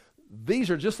doing? These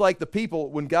are just like the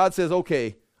people, when God says,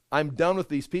 okay, I'm done with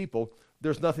these people,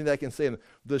 there's nothing that can save them.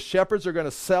 The shepherds are going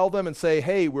to sell them and say,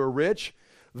 hey, we're rich.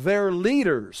 Their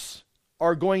leaders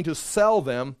are going to sell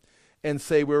them and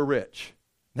say, we're rich.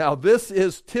 Now, this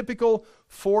is typical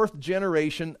fourth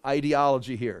generation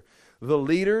ideology here. The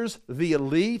leaders, the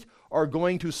elite, are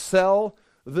going to sell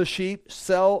the sheep,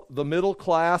 sell the middle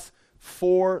class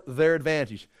for their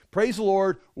advantage. Praise the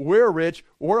Lord, we're rich,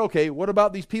 we're okay. What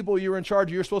about these people you're in charge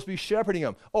of? You're supposed to be shepherding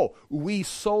them. Oh, we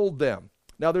sold them.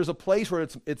 Now, there's a place where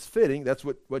it's fitting. That's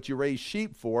what you raise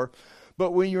sheep for.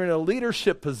 But when you're in a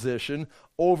leadership position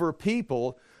over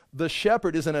people, the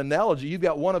shepherd is an analogy. You've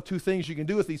got one of two things you can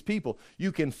do with these people.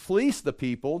 You can fleece the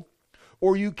people,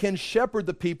 or you can shepherd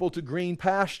the people to green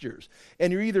pastures.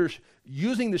 And you're either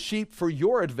using the sheep for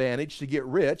your advantage to get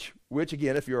rich, which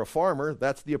again, if you're a farmer,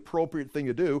 that's the appropriate thing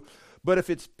to do. But if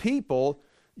it's people,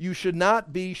 you should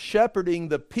not be shepherding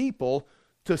the people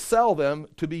to sell them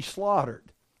to be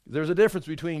slaughtered. There's a difference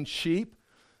between sheep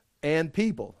and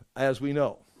people, as we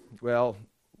know. Well,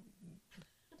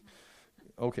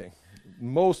 okay.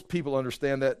 Most people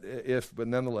understand that, but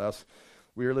nonetheless,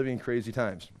 we are living in crazy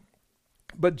times.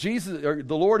 But the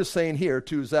Lord is saying here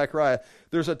to Zechariah,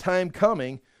 there's a time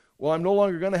coming, well, I'm no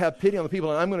longer going to have pity on the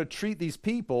people, and I'm going to treat these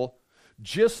people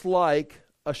just like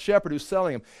a shepherd who's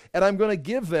selling them. And I'm going to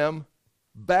give them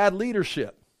bad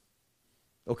leadership.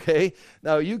 Okay?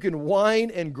 Now, you can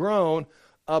whine and groan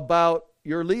about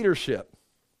your leadership.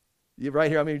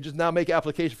 Right here, just now make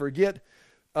application. Forget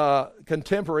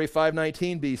contemporary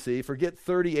 519 BC, forget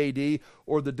 30 AD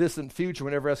or the distant future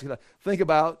whenever asking. Think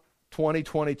about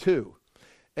 2022.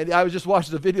 And I was just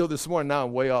watching the video this morning. Now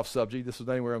I'm way off subject. This is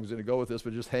not anywhere I'm going to go with this,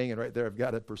 but just hanging right there. I've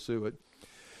got to pursue it.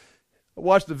 I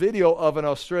watched the video of an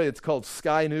Australian, it's called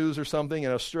Sky News or something,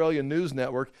 an Australian news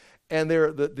network, and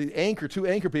two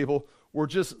anchor people were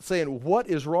just saying, what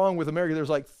is wrong with America? There's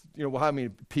like, how many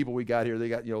people we got here? They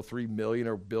got, 3 million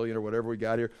or billion or whatever we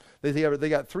got here. They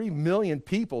got 3 million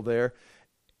people there,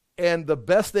 And the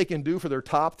best they can do for their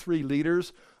top 3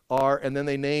 leaders are, and then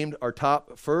they named our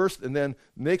top first, and then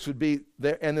next would be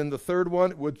there, and then the third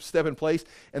one would step in place,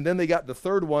 and then they got the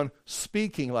third one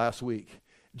speaking last week.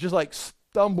 Just like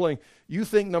stumbling. You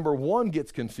think number 1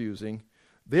 gets confusing.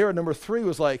 There, number 3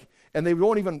 was like, and they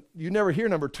won't even, you never hear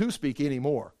number 2 speak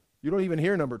anymore. You don't even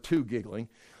hear number 2 giggling.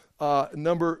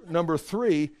 Number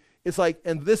 3, it's like,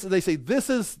 and this, they say, this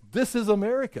is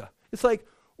America. It's like,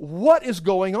 what is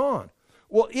going on?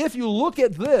 Well, if you look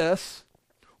at this,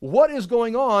 what is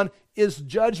going on is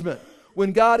judgment.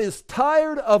 When God is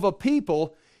tired of a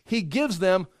people, he gives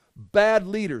them bad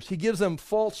leaders. He gives them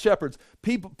false shepherds,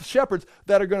 shepherds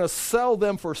that are going to sell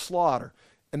them for slaughter.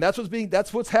 And that's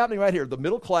what's happening right here. The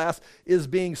middle class is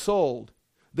being sold.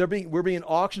 We're being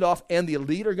auctioned off, and the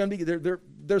elite are going to be,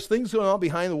 there's things going on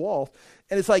behind the walls.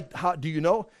 And it's like, how do you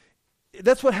know?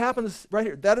 That's what happens right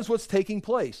here. That is what's taking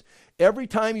place. Every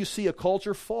time you see a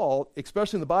culture fall,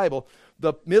 especially in the Bible,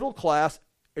 the middle class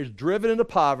is driven into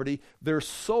poverty. They're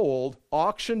sold,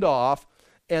 auctioned off,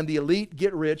 and the elite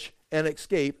get rich and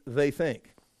escape, they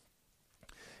think.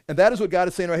 And that is what God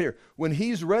is saying right here. When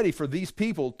he's ready for these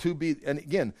people to be, and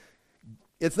again,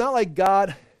 it's not like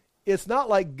God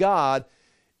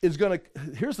is going to,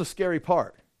 here's the scary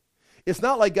part. It's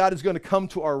not like God is going to come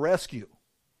to our rescue.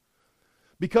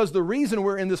 Because the reason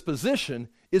we're in this position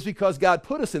is because God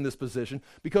put us in this position,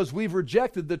 because we've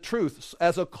rejected the truth.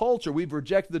 As a culture, we've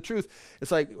rejected the truth.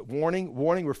 It's like warning,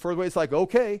 we're further away. It's like,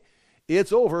 okay,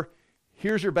 it's over.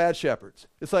 Here's your bad shepherds.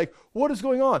 It's like, what is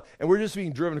going on? And we're just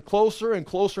being driven closer and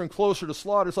closer and closer to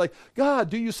slaughter. It's like,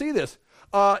 God, do you see this?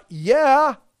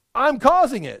 Yeah, I'm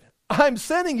causing it. I'm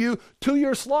sending you to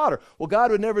your slaughter. Well,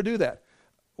 God would never do that.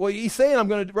 Well, he's saying, I'm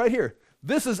going to, right here.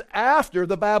 This is after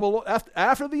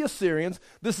after the Assyrians.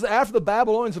 This is after the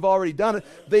Babylonians have already done it.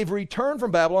 They've returned from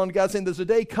Babylon. God's saying there's a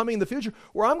day coming in the future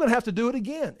where I'm going to have to do it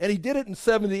again. And he did it in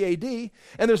 70 AD.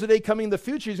 And there's a day coming in the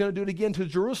future he's going to do it again to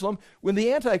Jerusalem when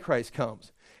the Antichrist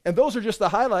comes. And those are just the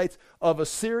highlights of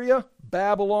Assyria,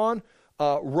 Babylon,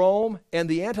 Rome, and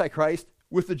the Antichrist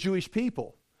with the Jewish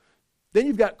people. Then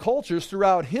you've got cultures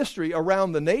throughout history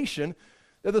around the nation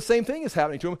that the same thing is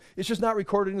happening to them. It's just not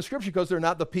recorded in the scripture because they're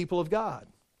not the people of God.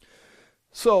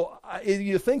 So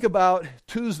you think about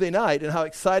Tuesday night and how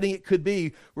exciting it could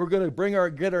be. We're going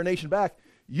to get our nation back.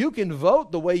 You can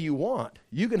vote the way you want.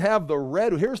 You can have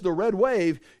here's the red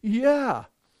wave. Yeah.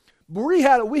 We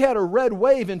had a red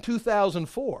wave in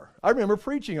 2004. I remember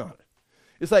preaching on it.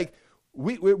 It's like,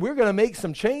 we're going to make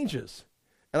some changes.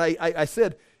 And I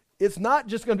said, it's not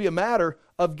just going to be a matter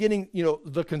of getting,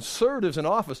 the conservatives in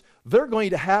office. They're going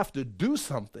to have to do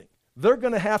something. They're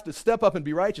going to have to step up and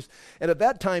be righteous. And at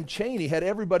that time, Cheney had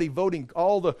everybody voting.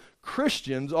 All the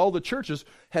Christians, all the churches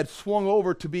had swung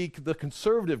over to be the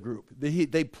conservative group.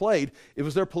 They played. It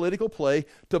was their political play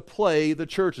to play the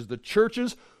churches. The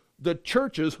churches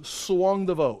swung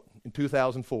the vote in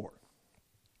 2004,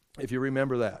 if you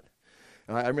remember that.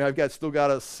 And I've still got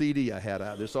a CD I had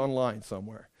out. It's online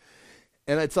somewhere.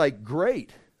 And it's like,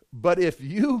 great. But if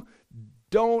you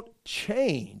don't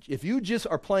change, if you just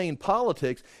are playing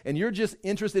politics and you're just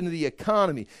interested in the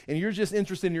economy and you're just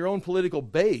interested in your own political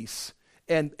base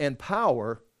and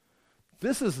power,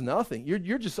 this is nothing.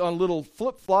 You're just on little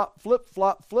flip-flop,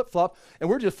 and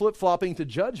we're just flip-flopping to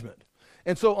judgment.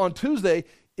 And so on Tuesday,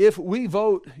 if we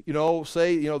vote,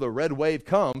 the red wave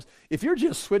comes, if you're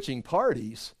just switching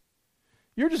parties,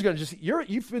 you're just going to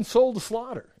you've been sold to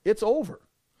slaughter. It's over.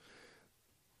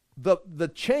 The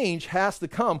change has to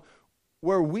come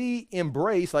where we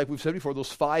embrace, like we've said before,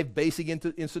 those 5 basic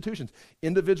institutions.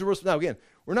 Individuals. Now again,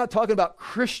 we're not talking about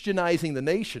Christianizing the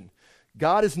nation.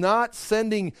 God is not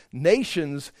sending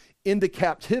nations into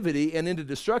captivity and into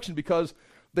destruction because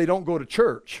they don't go to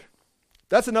church.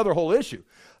 That's another whole issue.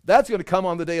 That's going to come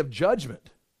on the day of judgment.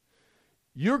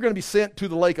 You're going to be sent to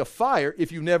the lake of fire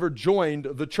if you never joined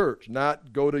the church.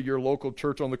 Not go to your local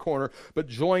church on the corner, but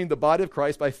join the body of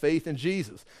Christ by faith in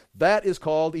Jesus. That is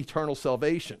called eternal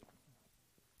salvation.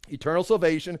 Eternal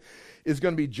salvation is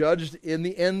going to be judged in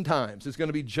the end times. It's going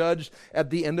to be judged at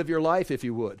the end of your life, if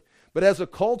you would. But as a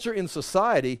culture in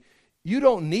society, you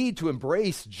don't need to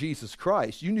embrace Jesus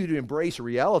Christ. You need to embrace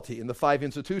reality in the 5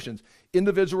 institutions: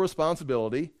 individual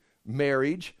responsibility,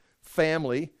 marriage,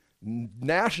 family,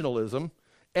 nationalism,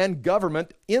 and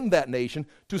government in that nation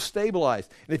to stabilize.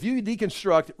 And if you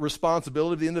deconstruct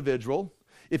responsibility of the individual,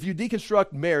 if you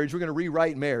deconstruct marriage, we're going to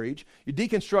rewrite marriage. You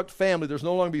deconstruct family, there's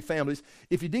no longer be families.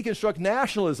 If you deconstruct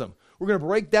nationalism, we're going to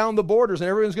break down the borders and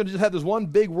everyone's going to just have this one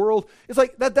big world. It's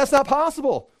like, that's not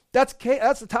possible. That's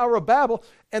the Tower of Babel,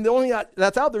 and the only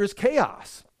that's out there is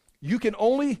chaos. You can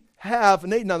only have,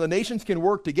 now the nations can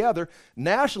work together.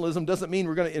 Nationalism doesn't mean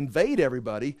we're going to invade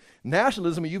everybody.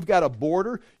 Nationalism, you've got a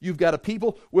border, you've got a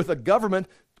people with a government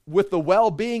with the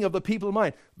well-being of the people in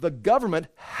mind. The government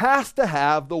has to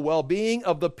have the well-being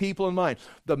of the people in mind.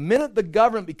 The minute the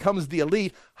government becomes the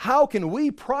elite, how can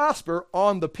we prosper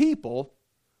on the people?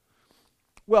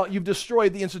 Well, you've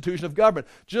destroyed the institution of government.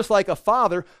 Just like a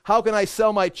father, how can I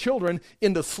sell my children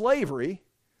into slavery?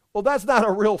 Well, that's not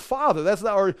a real father. That's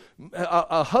not, or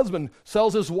a husband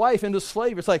sells his wife into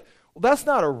slavery. It's like, well, that's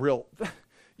not a real.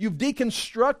 You've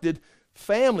deconstructed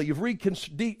family. You've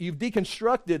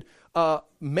deconstructed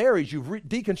marriage. You've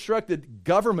deconstructed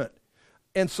government,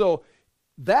 and so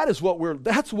that's what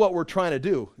we're trying to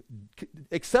do.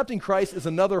 Accepting Christ is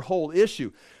another whole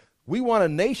issue. We want a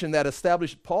nation that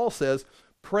established. Paul says,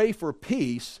 "Pray for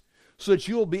peace, so that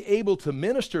you will be able to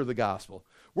minister the gospel."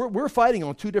 We're fighting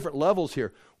on two different levels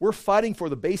here. We're fighting for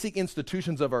the basic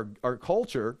institutions of our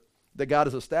culture that God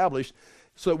has established,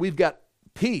 so that we've got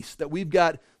peace, that we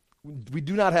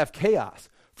do not have chaos.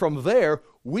 From there,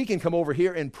 we can come over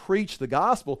here and preach the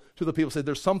gospel to the people. Say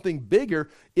there's something bigger.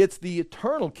 It's the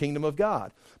eternal kingdom of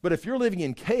God. But if you're living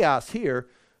in chaos here,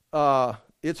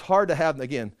 it's hard to have,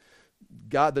 again,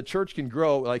 the church can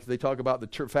grow, like they talk about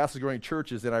the fastest growing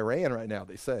churches in Iran right now,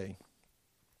 they say.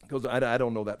 Because I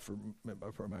don't know that for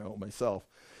myself.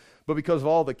 But because of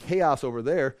all the chaos over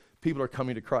there, people are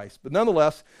coming to Christ. But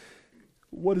nonetheless,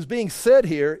 what is being said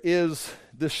here is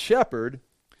the shepherd,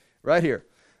 right here.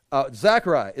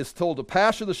 Zechariah is told to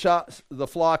pasture the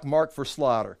flock marked for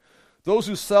slaughter. Those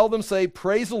who sell them say,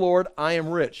 "Praise the Lord, I am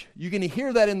rich." You can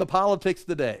hear that in the politics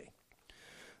today.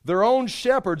 Their own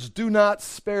shepherds do not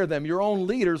spare them. Your own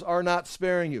leaders are not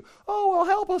sparing you. Oh, well,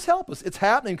 help us, help us. It's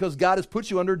happening because God has put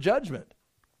you under judgment.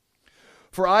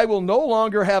 For I will no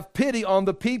longer have pity on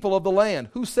the people of the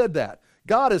land. Who said that?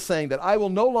 God is saying that I will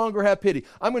no longer have pity.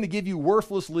 I'm going to give you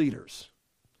worthless leaders.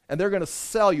 And they're going to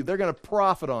sell you. They're going to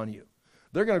profit on you.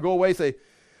 They're going to go away and say,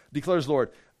 declares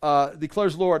Lord,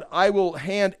 I will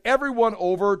hand everyone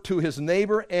over to his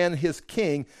neighbor and his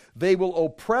king. They will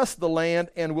oppress the land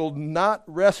and will not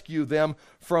rescue them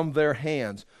from their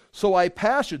hands. So I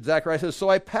pastured, Zechariah says, so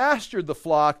I pastured the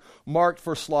flock marked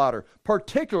for slaughter,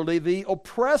 particularly the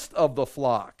oppressed of the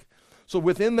flock. So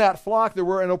within that flock, there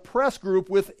were an oppressed group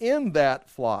within that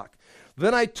flock.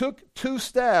 Then I took two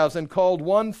staves and called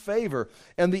one favor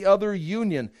and the other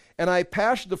union, and I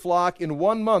pastured the flock. In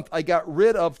 1 month, I got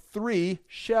rid of 3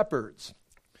 shepherds.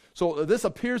 So this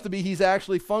appears to be he's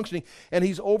actually functioning, and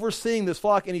he's overseeing this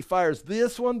flock, and he fires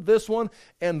this one,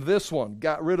 and this one.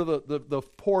 Got rid of the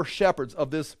poor shepherds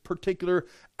of this particular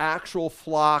actual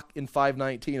flock in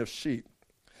 519 of sheep.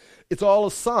 It's all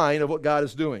a sign of what God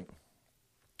is doing.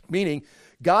 Meaning,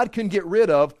 God can get rid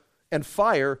of and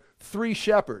fire 3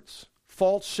 shepherds,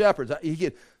 false shepherds.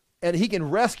 He can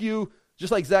rescue,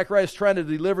 just like Zechariah is trying to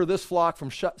deliver this flock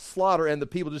from slaughter, and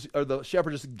the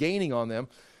shepherds just gaining on them.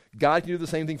 God can do the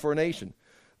same thing for a nation.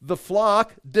 The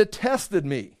flock detested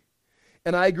me,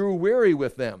 and I grew weary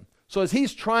with them. So as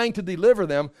he's trying to deliver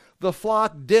them, the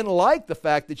flock didn't like the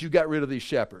fact that you got rid of these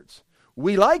shepherds.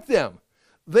 We like them.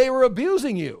 They were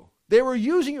abusing you. They were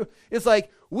using you. It's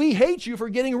like, we hate you for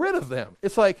getting rid of them.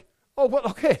 It's like, oh, well,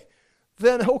 okay.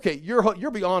 Then, okay,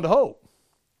 you're beyond hope.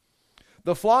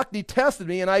 The flock detested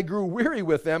me, and I grew weary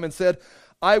with them and said,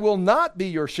 I will not be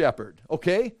your shepherd.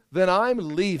 Okay, then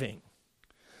I'm leaving.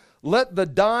 Let the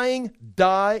dying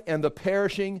die and the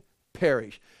perishing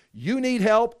perish. You need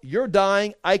help. You're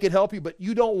dying. I can help you, but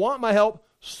you don't want my help,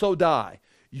 so die.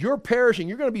 You're perishing.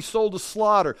 You're going to be sold to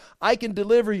slaughter. I can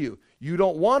deliver you. You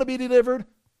don't want to be delivered,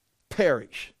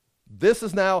 perish. This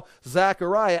is now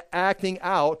Zechariah acting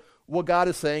out what God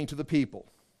is saying to the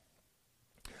people.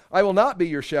 I will not be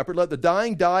your shepherd. Let the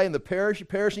dying die and the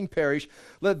perishing perish.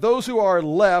 Let those who are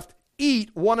left eat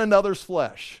one another's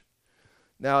flesh.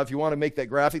 Now, if you want to make that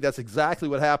graphic, that's exactly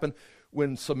what happened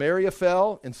when Samaria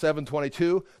fell in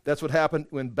 722. That's what happened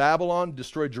when Babylon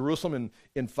destroyed Jerusalem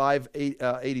in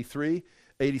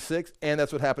 586, and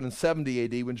that's what happened in 70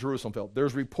 AD when Jerusalem fell.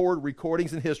 There's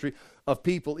recordings in history of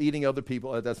people eating other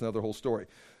people. That's another whole story.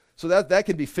 So that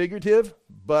can be figurative,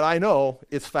 but I know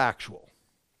it's factual.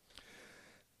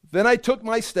 Then I took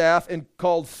my staff and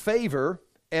called favor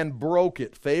and broke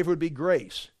it. Favor would be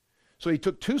grace. So he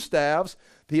took 2 staves.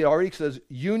 He already says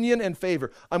union and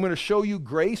favor. I'm going to show you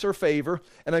grace or favor,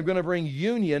 and I'm going to bring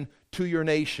union to your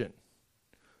nation.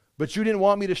 But you didn't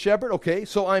want me to shepherd? Okay,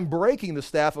 so I'm breaking the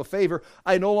staff of favor.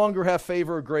 I no longer have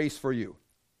favor or grace for you.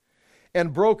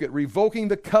 And broke it, revoking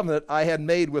the covenant I had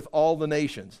made with all the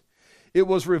nations. It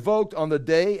was revoked on the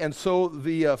day, and so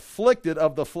the afflicted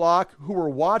of the flock who were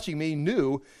watching me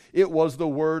knew it was the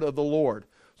word of the Lord.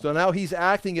 So now he's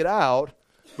acting it out,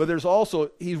 but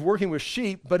he's working with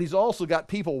sheep, but he's also got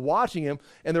people watching him,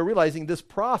 and they're realizing this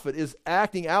prophet is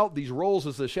acting out these roles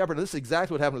as the shepherd. And this is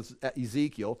exactly what happened with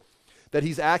Ezekiel, that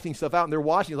he's acting stuff out, and they're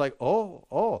watching. He's like,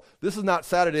 oh, this is not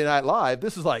Saturday Night Live.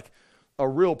 This is like a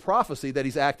real prophecy that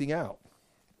he's acting out.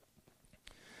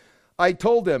 I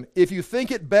told them, if you think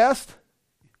it best,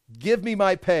 give me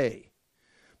my pay.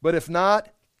 But if not,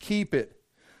 keep it.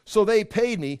 So they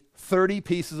paid me 30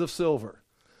 pieces of silver.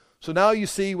 So now you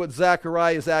see what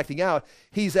Zechariah is acting out.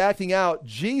 He's acting out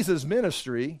Jesus'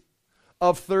 ministry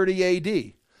of 30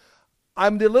 AD.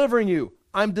 I'm delivering you.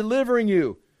 I'm delivering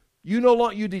you.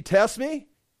 You detest me?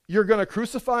 You're going to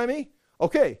crucify me?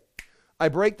 Okay, I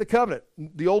break the covenant.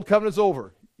 The old covenant's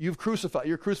over. You're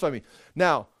crucifying me.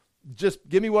 Now, just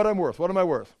give me what I'm worth. What am I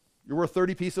worth? You're worth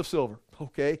 30 pieces of silver.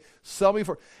 Okay, sell me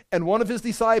for. And one of his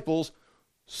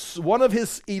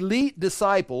elite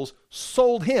disciples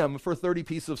sold him for 30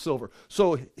 pieces of silver.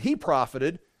 So he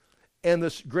profited, and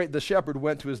the shepherd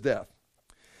went to his death.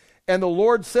 And the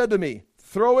Lord said to me,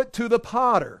 throw it to the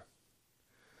potter,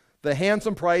 the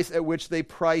handsome price at which they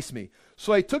price me.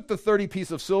 So I took the 30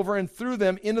 pieces of silver and threw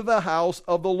them into the house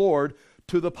of the Lord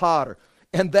to the potter.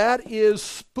 And that is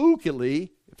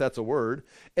spookily, if that's a word,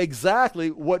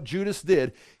 exactly what Judas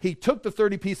did. He took the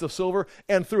 30 pieces of silver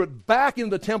and threw it back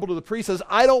into the temple to the priest, says,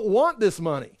 I don't want this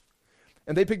money.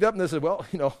 And they picked up and they said, well,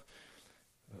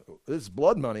 it's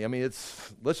blood money. I mean,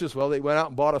 they went out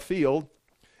and bought a field,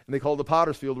 and they called it the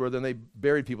potter's field, where then they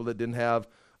buried people that didn't have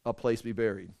a place to be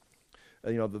buried.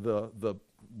 The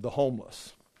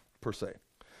homeless, per se.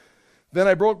 Then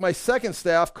I broke my second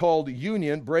staff called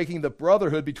Union, breaking the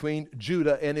brotherhood between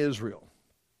Judah and Israel.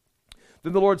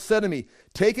 Then the Lord said to me,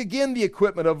 take again the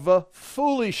equipment of a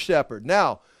foolish shepherd.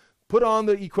 Now, put on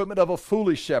the equipment of a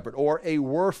foolish shepherd or a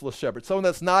worthless shepherd, someone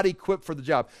that's not equipped for the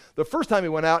job. The first time he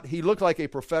went out, he looked like a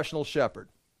professional shepherd,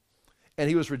 and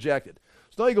he was rejected.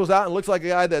 So now he goes out and looks like a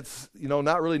guy that's,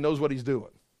 not really knows what he's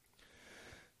doing.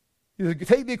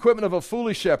 Take the equipment of a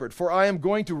foolish shepherd, for I am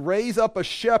going to raise up a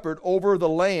shepherd over the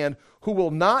land who will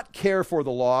not care for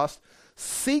the lost,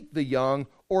 seek the young,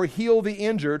 or heal the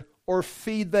injured, or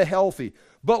feed the healthy,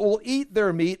 but will eat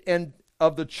their meat and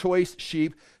of the choice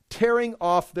sheep, tearing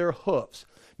off their hoofs.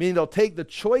 Meaning they'll take the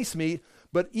choice meat,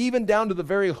 but even down to the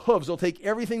very hooves, they'll take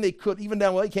everything they could, even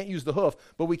down, they can't use the hoof,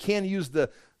 but we can use the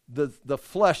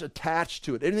flesh attached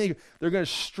to it. They're going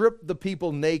to strip the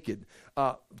people naked,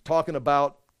 talking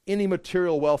about any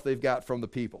material wealth they've got from the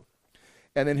people.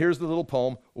 And then here's the little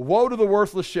poem. Woe to the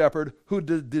worthless shepherd who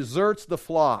deserts the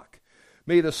flock.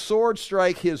 May the sword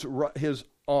strike his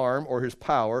arm or his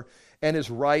power and his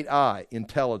right eye,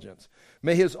 intelligence.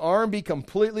 May his arm be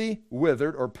completely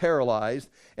withered or paralyzed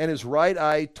and his right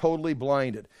eye totally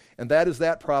blinded. And that is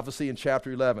that prophecy in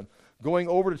chapter 11. Going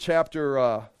over to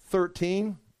chapter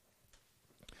 13,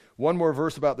 one more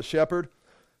verse about the shepherd.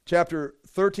 Chapter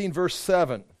 13, verse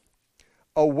 7.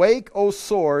 Awake, O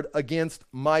sword, against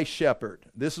my shepherd.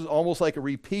 This is almost like a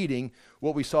repeating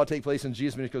what we saw take place in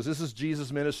Jesus' ministry, because this is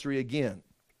Jesus' ministry again.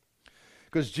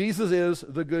 Because Jesus is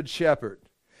the good shepherd.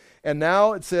 And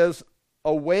now it says,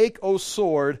 awake, O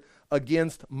sword,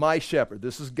 against my shepherd.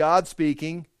 This is God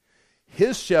speaking.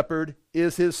 His shepherd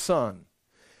is his son.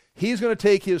 He's going to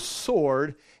take his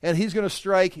sword, and he's going to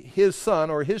strike his son,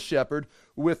 or his shepherd,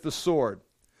 with the sword.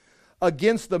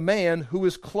 Against the man who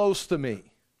is close to me,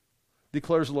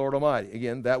 declares the Lord Almighty.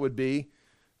 Again, that would be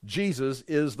Jesus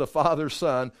is the Father's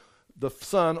son. The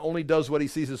son only does what he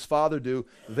sees his father do.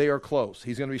 They are close.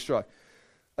 He's going to be struck.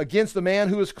 Against the man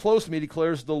who is close to me,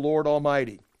 declares the Lord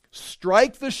Almighty.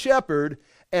 Strike the shepherd,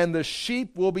 and the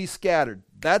sheep will be scattered.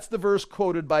 That's the verse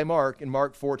quoted by Mark in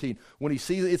Mark 14. When he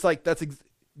sees it, it's like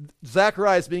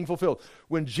Zechariah is being fulfilled.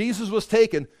 When Jesus was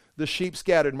taken, the sheep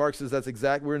scattered. Mark says that's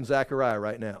exact. We're in Zechariah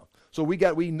right now. So we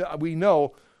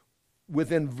know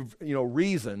within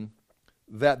reason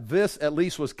that this at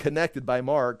least was connected by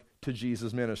Mark to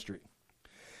Jesus' ministry.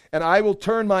 And I will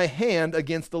turn my hand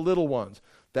against the little ones.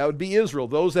 That would be Israel,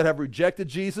 those that have rejected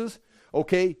Jesus.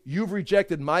 Okay, you've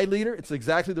rejected my leader. It's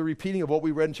exactly the repeating of what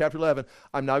we read in chapter 11.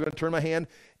 I'm now going to turn my hand.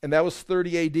 And that was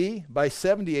 30 AD. By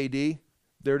 70 AD,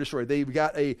 they're destroyed. They've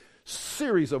got a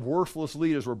series of worthless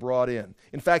leaders were brought in.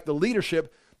 In fact, the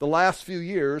leadership, the last few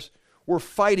years, were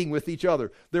fighting with each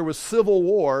other. There was civil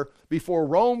war before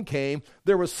Rome came.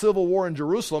 There was civil war in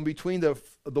Jerusalem between the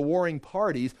warring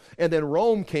parties, and then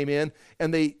Rome came in,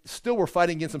 and they still were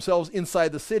fighting against themselves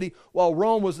inside the city while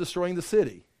Rome was destroying the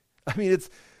city. I mean,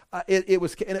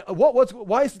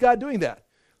 why is God doing that?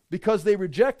 Because they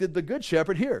rejected the good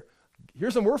shepherd here.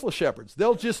 Here's some worthless shepherds.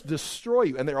 They'll just destroy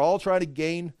you, and they're all trying to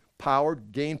gain power,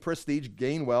 gain prestige,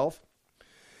 gain wealth.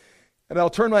 And I'll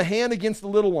turn my hand against the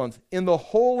little ones. In the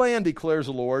whole land, declares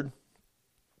the Lord,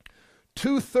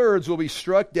 2/3 will be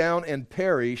struck down and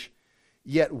perish,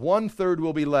 yet 1/3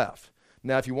 will be left.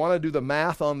 Now, if you want to do the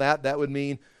math on that, that would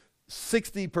mean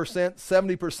 60%,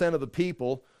 70% of the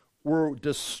people were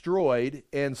destroyed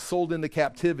and sold into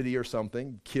captivity or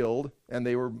something, killed, and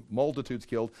they were multitudes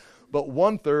killed. But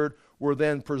 1/3 were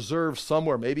then preserved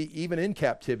somewhere, maybe even in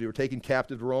captivity, were taken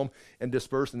captive to Rome and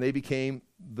dispersed, and they became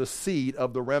the seed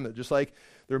of the remnant. Just like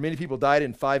there are many people died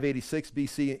in 586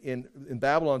 BC in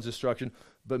Babylon's destruction,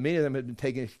 but many of them had been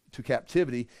taken to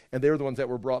captivity, and they were the ones that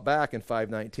were brought back in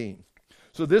 519.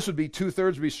 So this would be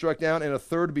 2/3 would be struck down and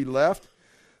 1/3 would be left.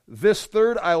 This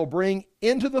third I will bring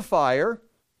into the fire.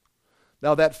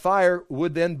 Now that fire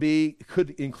would then could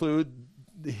include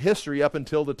the history up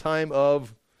until the time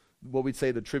of what we'd say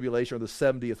the tribulation or the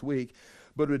 70th week,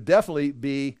 but it would definitely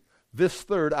be this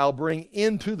third I'll bring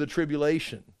into the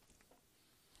tribulation.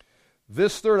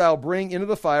 This third I'll bring into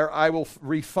the fire. I will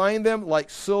refine them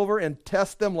like silver and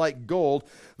test them like gold.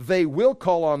 They will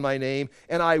call on my name,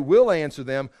 and I will answer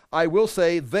them. I will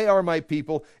say, they are my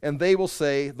people, and they will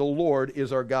say, the Lord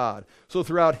is our God. So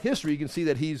throughout history, you can see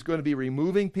that he's going to be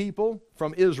removing people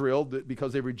from Israel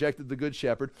because they rejected the good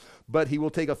shepherd, but he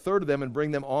will take 1/3 of them and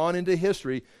bring them on into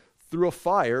history through a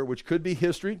fire, which could be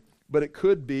history, but it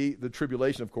could be the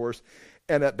tribulation, of course,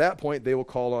 and at that point, they will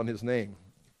call on his name.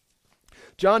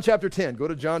 John chapter 10. Go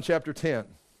to John chapter 10.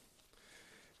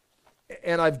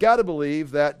 And I've got to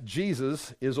believe that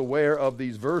Jesus is aware of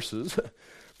these verses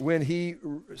when he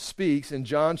speaks in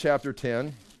John chapter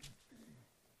 10.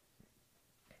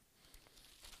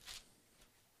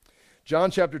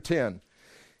 John chapter 10.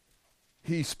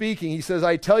 He's speaking. He says,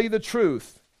 I tell you the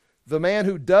truth. The man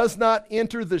who does not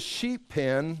enter the sheep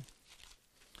pen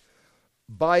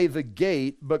by the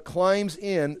gate, but climbs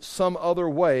in some other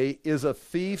way, is a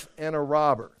thief and a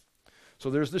robber. So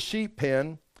there's the sheep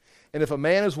pen, and if a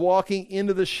man is walking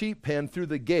into the sheep pen through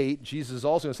the gate, Jesus is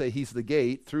also going to say he's the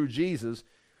gate, through Jesus,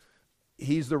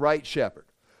 he's the right shepherd.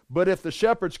 But if the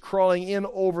shepherd's crawling in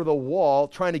over the wall,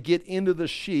 trying to get into the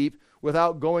sheep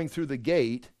without going through the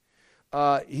gate,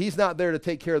 he's not there to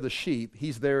take care of the sheep,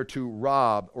 he's there to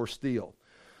rob or steal.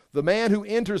 The man who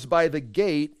enters by the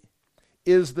gate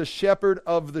is the shepherd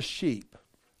of the sheep.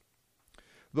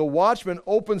 The watchman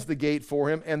opens the gate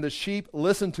for him, and the sheep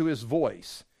listen to his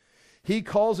voice. He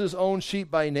calls his own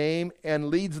sheep by name and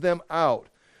leads them out.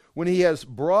 When he has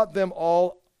brought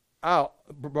out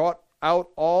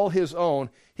all his own,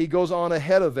 he goes on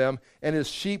ahead of them, and his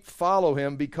sheep follow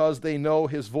him because they know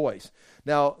his voice.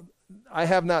 Now, I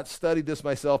have not studied this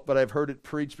myself, but I've heard it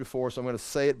preached before, so I'm going to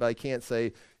say it, but I can't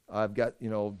say I've got,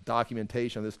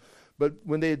 documentation on this. But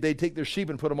when they take their sheep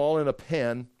and put them all in a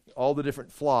pen, all the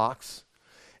different flocks,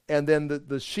 and then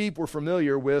the sheep were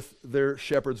familiar with their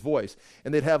shepherd's voice.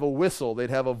 And they'd have a whistle, they'd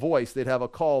have a voice, they'd have a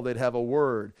call, they'd have a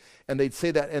word. And they'd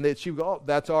say that, and the sheep would go, oh,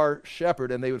 that's our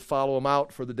shepherd, and they would follow him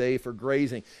out for the day for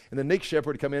grazing. And the next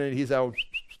shepherd would come in, and he's out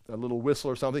a little whistle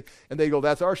or something, and they go,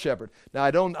 that's our shepherd. Now,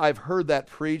 I've heard that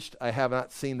preached. I have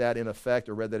not seen that in effect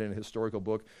or read that in a historical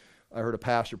book. I heard a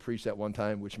pastor preach that one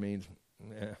time, which means,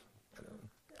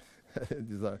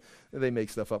 they make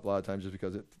stuff up a lot of times just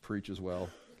because it preaches well.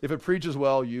 If it preaches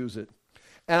well, use it.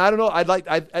 And I don't know,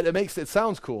 it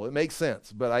sounds cool, it makes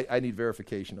sense, but I need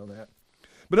verification on that.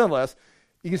 But nonetheless,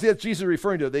 you can see that Jesus is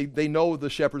referring to it. They know the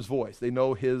shepherd's voice. They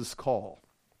know his call.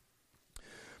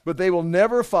 But they will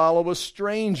never follow a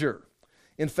stranger.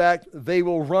 In fact, they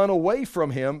will run away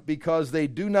from him because they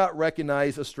do not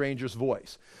recognize a stranger's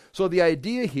voice. So the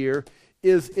idea here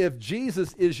is if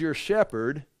Jesus is your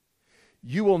shepherd,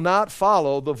 you will not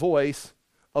follow the voice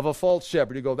of a false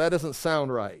shepherd. You go, that doesn't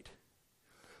sound right.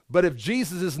 But if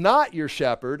Jesus is not your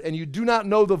shepherd and you do not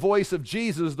know the voice of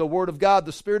Jesus, the Word of God,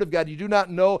 the Spirit of God, you do not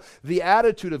know the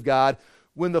attitude of God,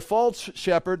 when the false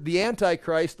shepherd, the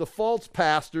Antichrist, the false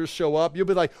pastors show up, you'll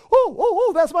be like,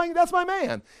 oh, that's my man.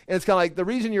 And it's kind of like the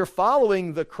reason you're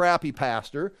following the crappy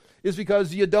pastor is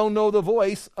because you don't know the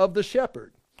voice of the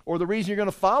shepherd. Or the reason you're going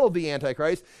to follow the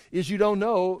Antichrist is you don't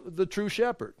know the true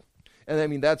shepherd.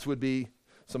 And that would be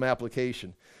some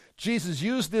application. Jesus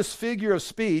used this figure of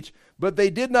speech, but they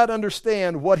did not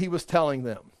understand what he was telling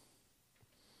them.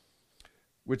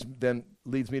 Which then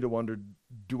leads me to wonder,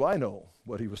 do I know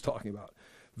what he was talking about?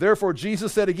 Therefore,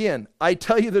 Jesus said again, I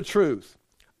tell you the truth.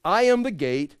 I am the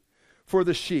gate for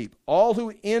the sheep. All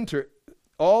who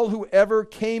ever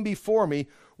came before me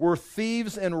were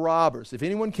thieves and robbers. If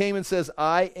anyone came and says,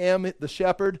 I am the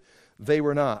shepherd, they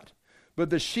were not. But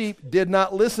the sheep did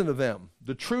not listen to them.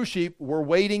 The true sheep were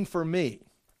waiting for me.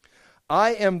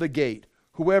 I am the gate.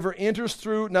 Whoever enters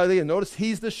through, now again, notice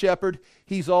he's the shepherd,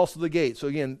 he's also the gate. So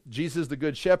again, Jesus is the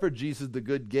good shepherd, Jesus is the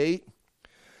good gate.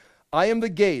 I am the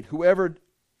gate. Whoever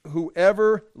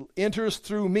enters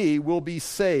through me will be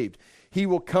saved. He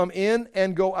will come in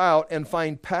and go out and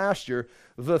find pasture.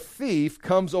 The thief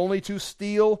comes only to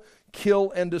steal, kill,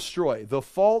 and destroy. The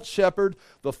false shepherd,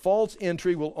 the false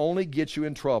entry will only get you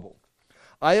in trouble.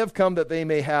 I have come that they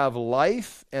may have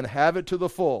life and have it to the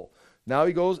full. Now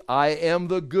he goes, I am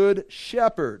the good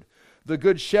shepherd. The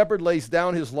good shepherd lays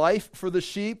down his life for the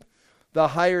sheep. The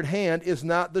hired hand is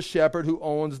not the shepherd who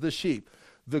owns the sheep.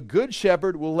 The good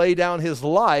shepherd will lay down his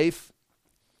life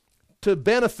to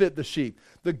benefit the sheep.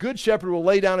 The good shepherd will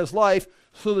lay down his life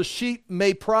so the sheep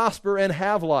may prosper and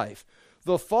have life.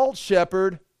 The false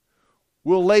shepherd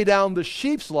will lay down the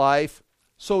sheep's life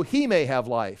so he may have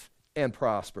life and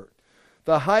prosper.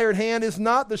 The hired hand is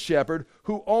not the shepherd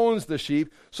who owns the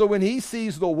sheep, so when he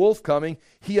sees the wolf coming,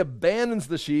 he abandons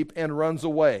the sheep and runs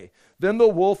away. Then the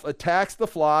wolf attacks the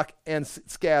flock and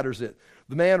scatters it.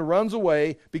 The man runs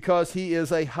away because he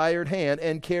is a hired hand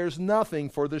and cares nothing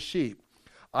for the sheep.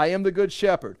 I am the good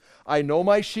shepherd. I know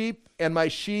my sheep, and my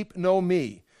sheep know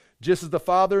me. Just as the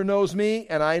Father knows me,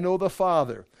 and I know the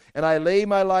Father. And I lay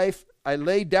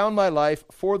down my life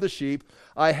for the sheep.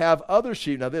 I have other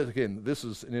sheep. Now, this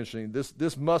is an interesting.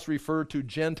 This must refer to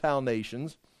Gentile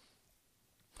nations.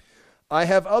 I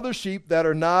have other sheep that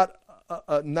are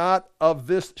not of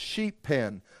this sheep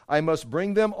pen. I must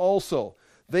bring them also.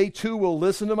 They too will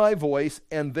listen to my voice,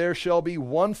 and there shall be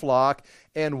one flock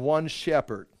and one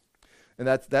shepherd. And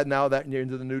that now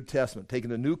into the New Testament, taking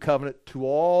the new covenant to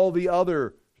all the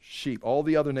other sheep, all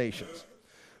the other nations.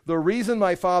 The reason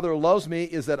my Father loves me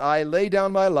is that I lay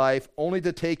down my life only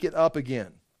to take it up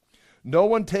again. No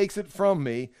one takes it from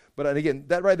me. But and again,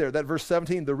 that right there, that verse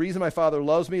 17, the reason my Father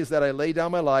loves me is that I lay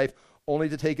down my life only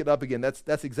to take it up again.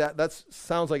 That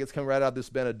sounds like it's coming right out of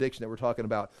this benediction that we're talking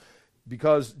about.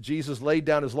 Because Jesus laid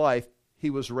down his life,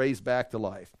 he was raised back to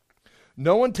life.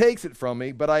 No one takes it from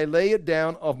me, but I lay it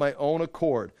down of my own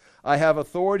accord. I have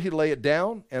authority to lay it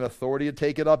down and authority to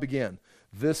take it up again.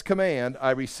 This command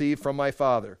I received from my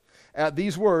Father. At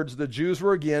these words, the Jews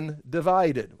were again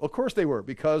divided. Of course they were,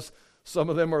 because some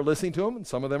of them are listening to him and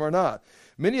some of them are not.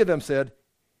 Many of them said,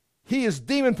 he is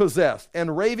demon-possessed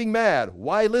and raving mad.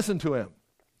 Why listen to him?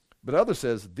 But others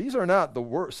says, these are not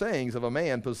the sayings of a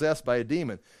man possessed by a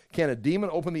demon. Can a demon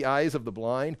open the eyes of the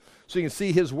blind? So you can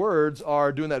see his words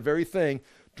are doing that very thing,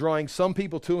 drawing some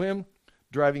people to him,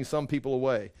 driving some people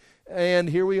away. And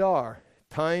here we are,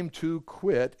 time to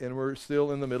quit, and we're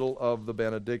still in the middle of the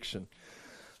benediction.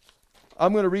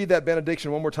 I'm going to read that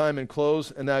benediction one more time and close.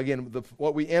 And now again,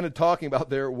 what we ended talking about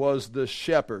there was the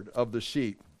shepherd of the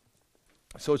sheep.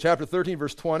 So chapter 13,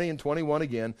 verse 20 and 21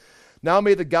 again. Now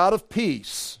may the God of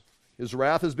peace, his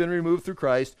wrath has been removed through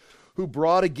Christ, who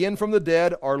brought again from the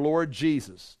dead our Lord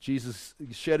Jesus. Jesus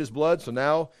shed his blood, so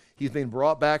now he's been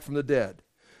brought back from the dead.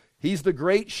 He's the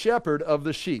great shepherd of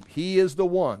the sheep. He is the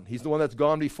one. He's the one that's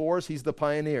gone before us. He's the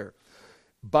pioneer.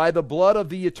 By the blood of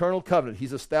the eternal covenant,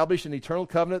 he's established an eternal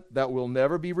covenant that will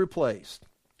never be replaced.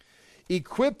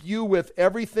 Equip you with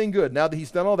everything good. Now that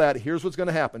he's done all that, here's what's going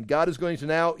to happen. God is going to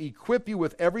now equip you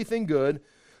with everything good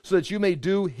so that you may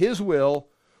do his will,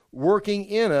 working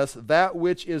in us that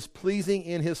which is pleasing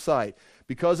in his sight.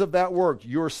 Because of that work,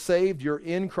 you're saved, you're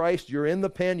in Christ, you're in the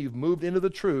pen, you've moved into the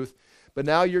truth, but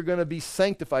now you're going to be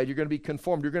sanctified, you're going to be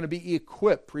conformed, you're going to be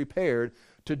equipped, prepared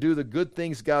to do the good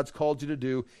things God's called you to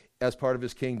do as part of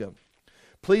his kingdom.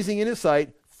 Pleasing in his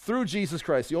sight through Jesus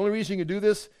Christ. The only reason you can do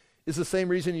this is the same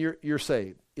reason you're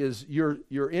saved, is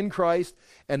you're in Christ,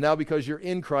 and now because you're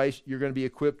in Christ, you're going to be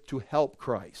equipped to help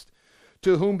Christ.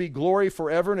 To whom be glory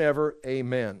forever and ever.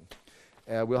 Amen.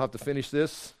 We'll have to finish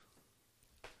this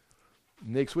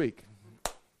next week.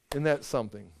 Isn't that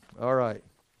something? All right.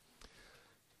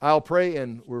 I'll pray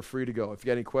and we're free to go. If you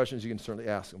got any questions, you can certainly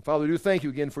ask them. Father, we do thank you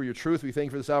again for your truth. We thank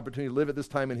you for this opportunity to live at this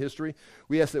time in history.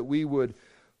 We ask that we would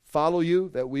follow you,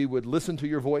 that we would listen to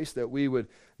your voice, that we would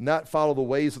not follow the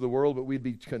ways of the world, but we'd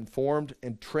be conformed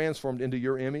and transformed into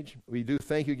your image. We do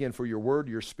thank you again for your word,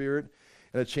 your spirit,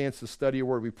 and a chance to study your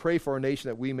word. We pray for our nation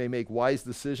that we may make wise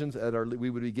decisions, that we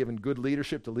would be given good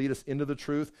leadership to lead us into the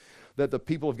truth, that the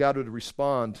people of God would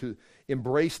respond to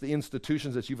embrace the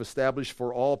institutions that you've established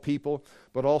for all people,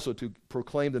 but also to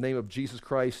proclaim the name of Jesus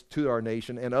Christ to our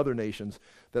nation and other nations,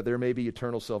 that there may be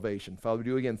eternal salvation. Father, we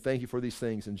do again thank you for these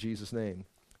things in Jesus' name.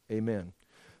 Amen.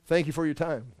 Thank you for your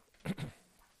time.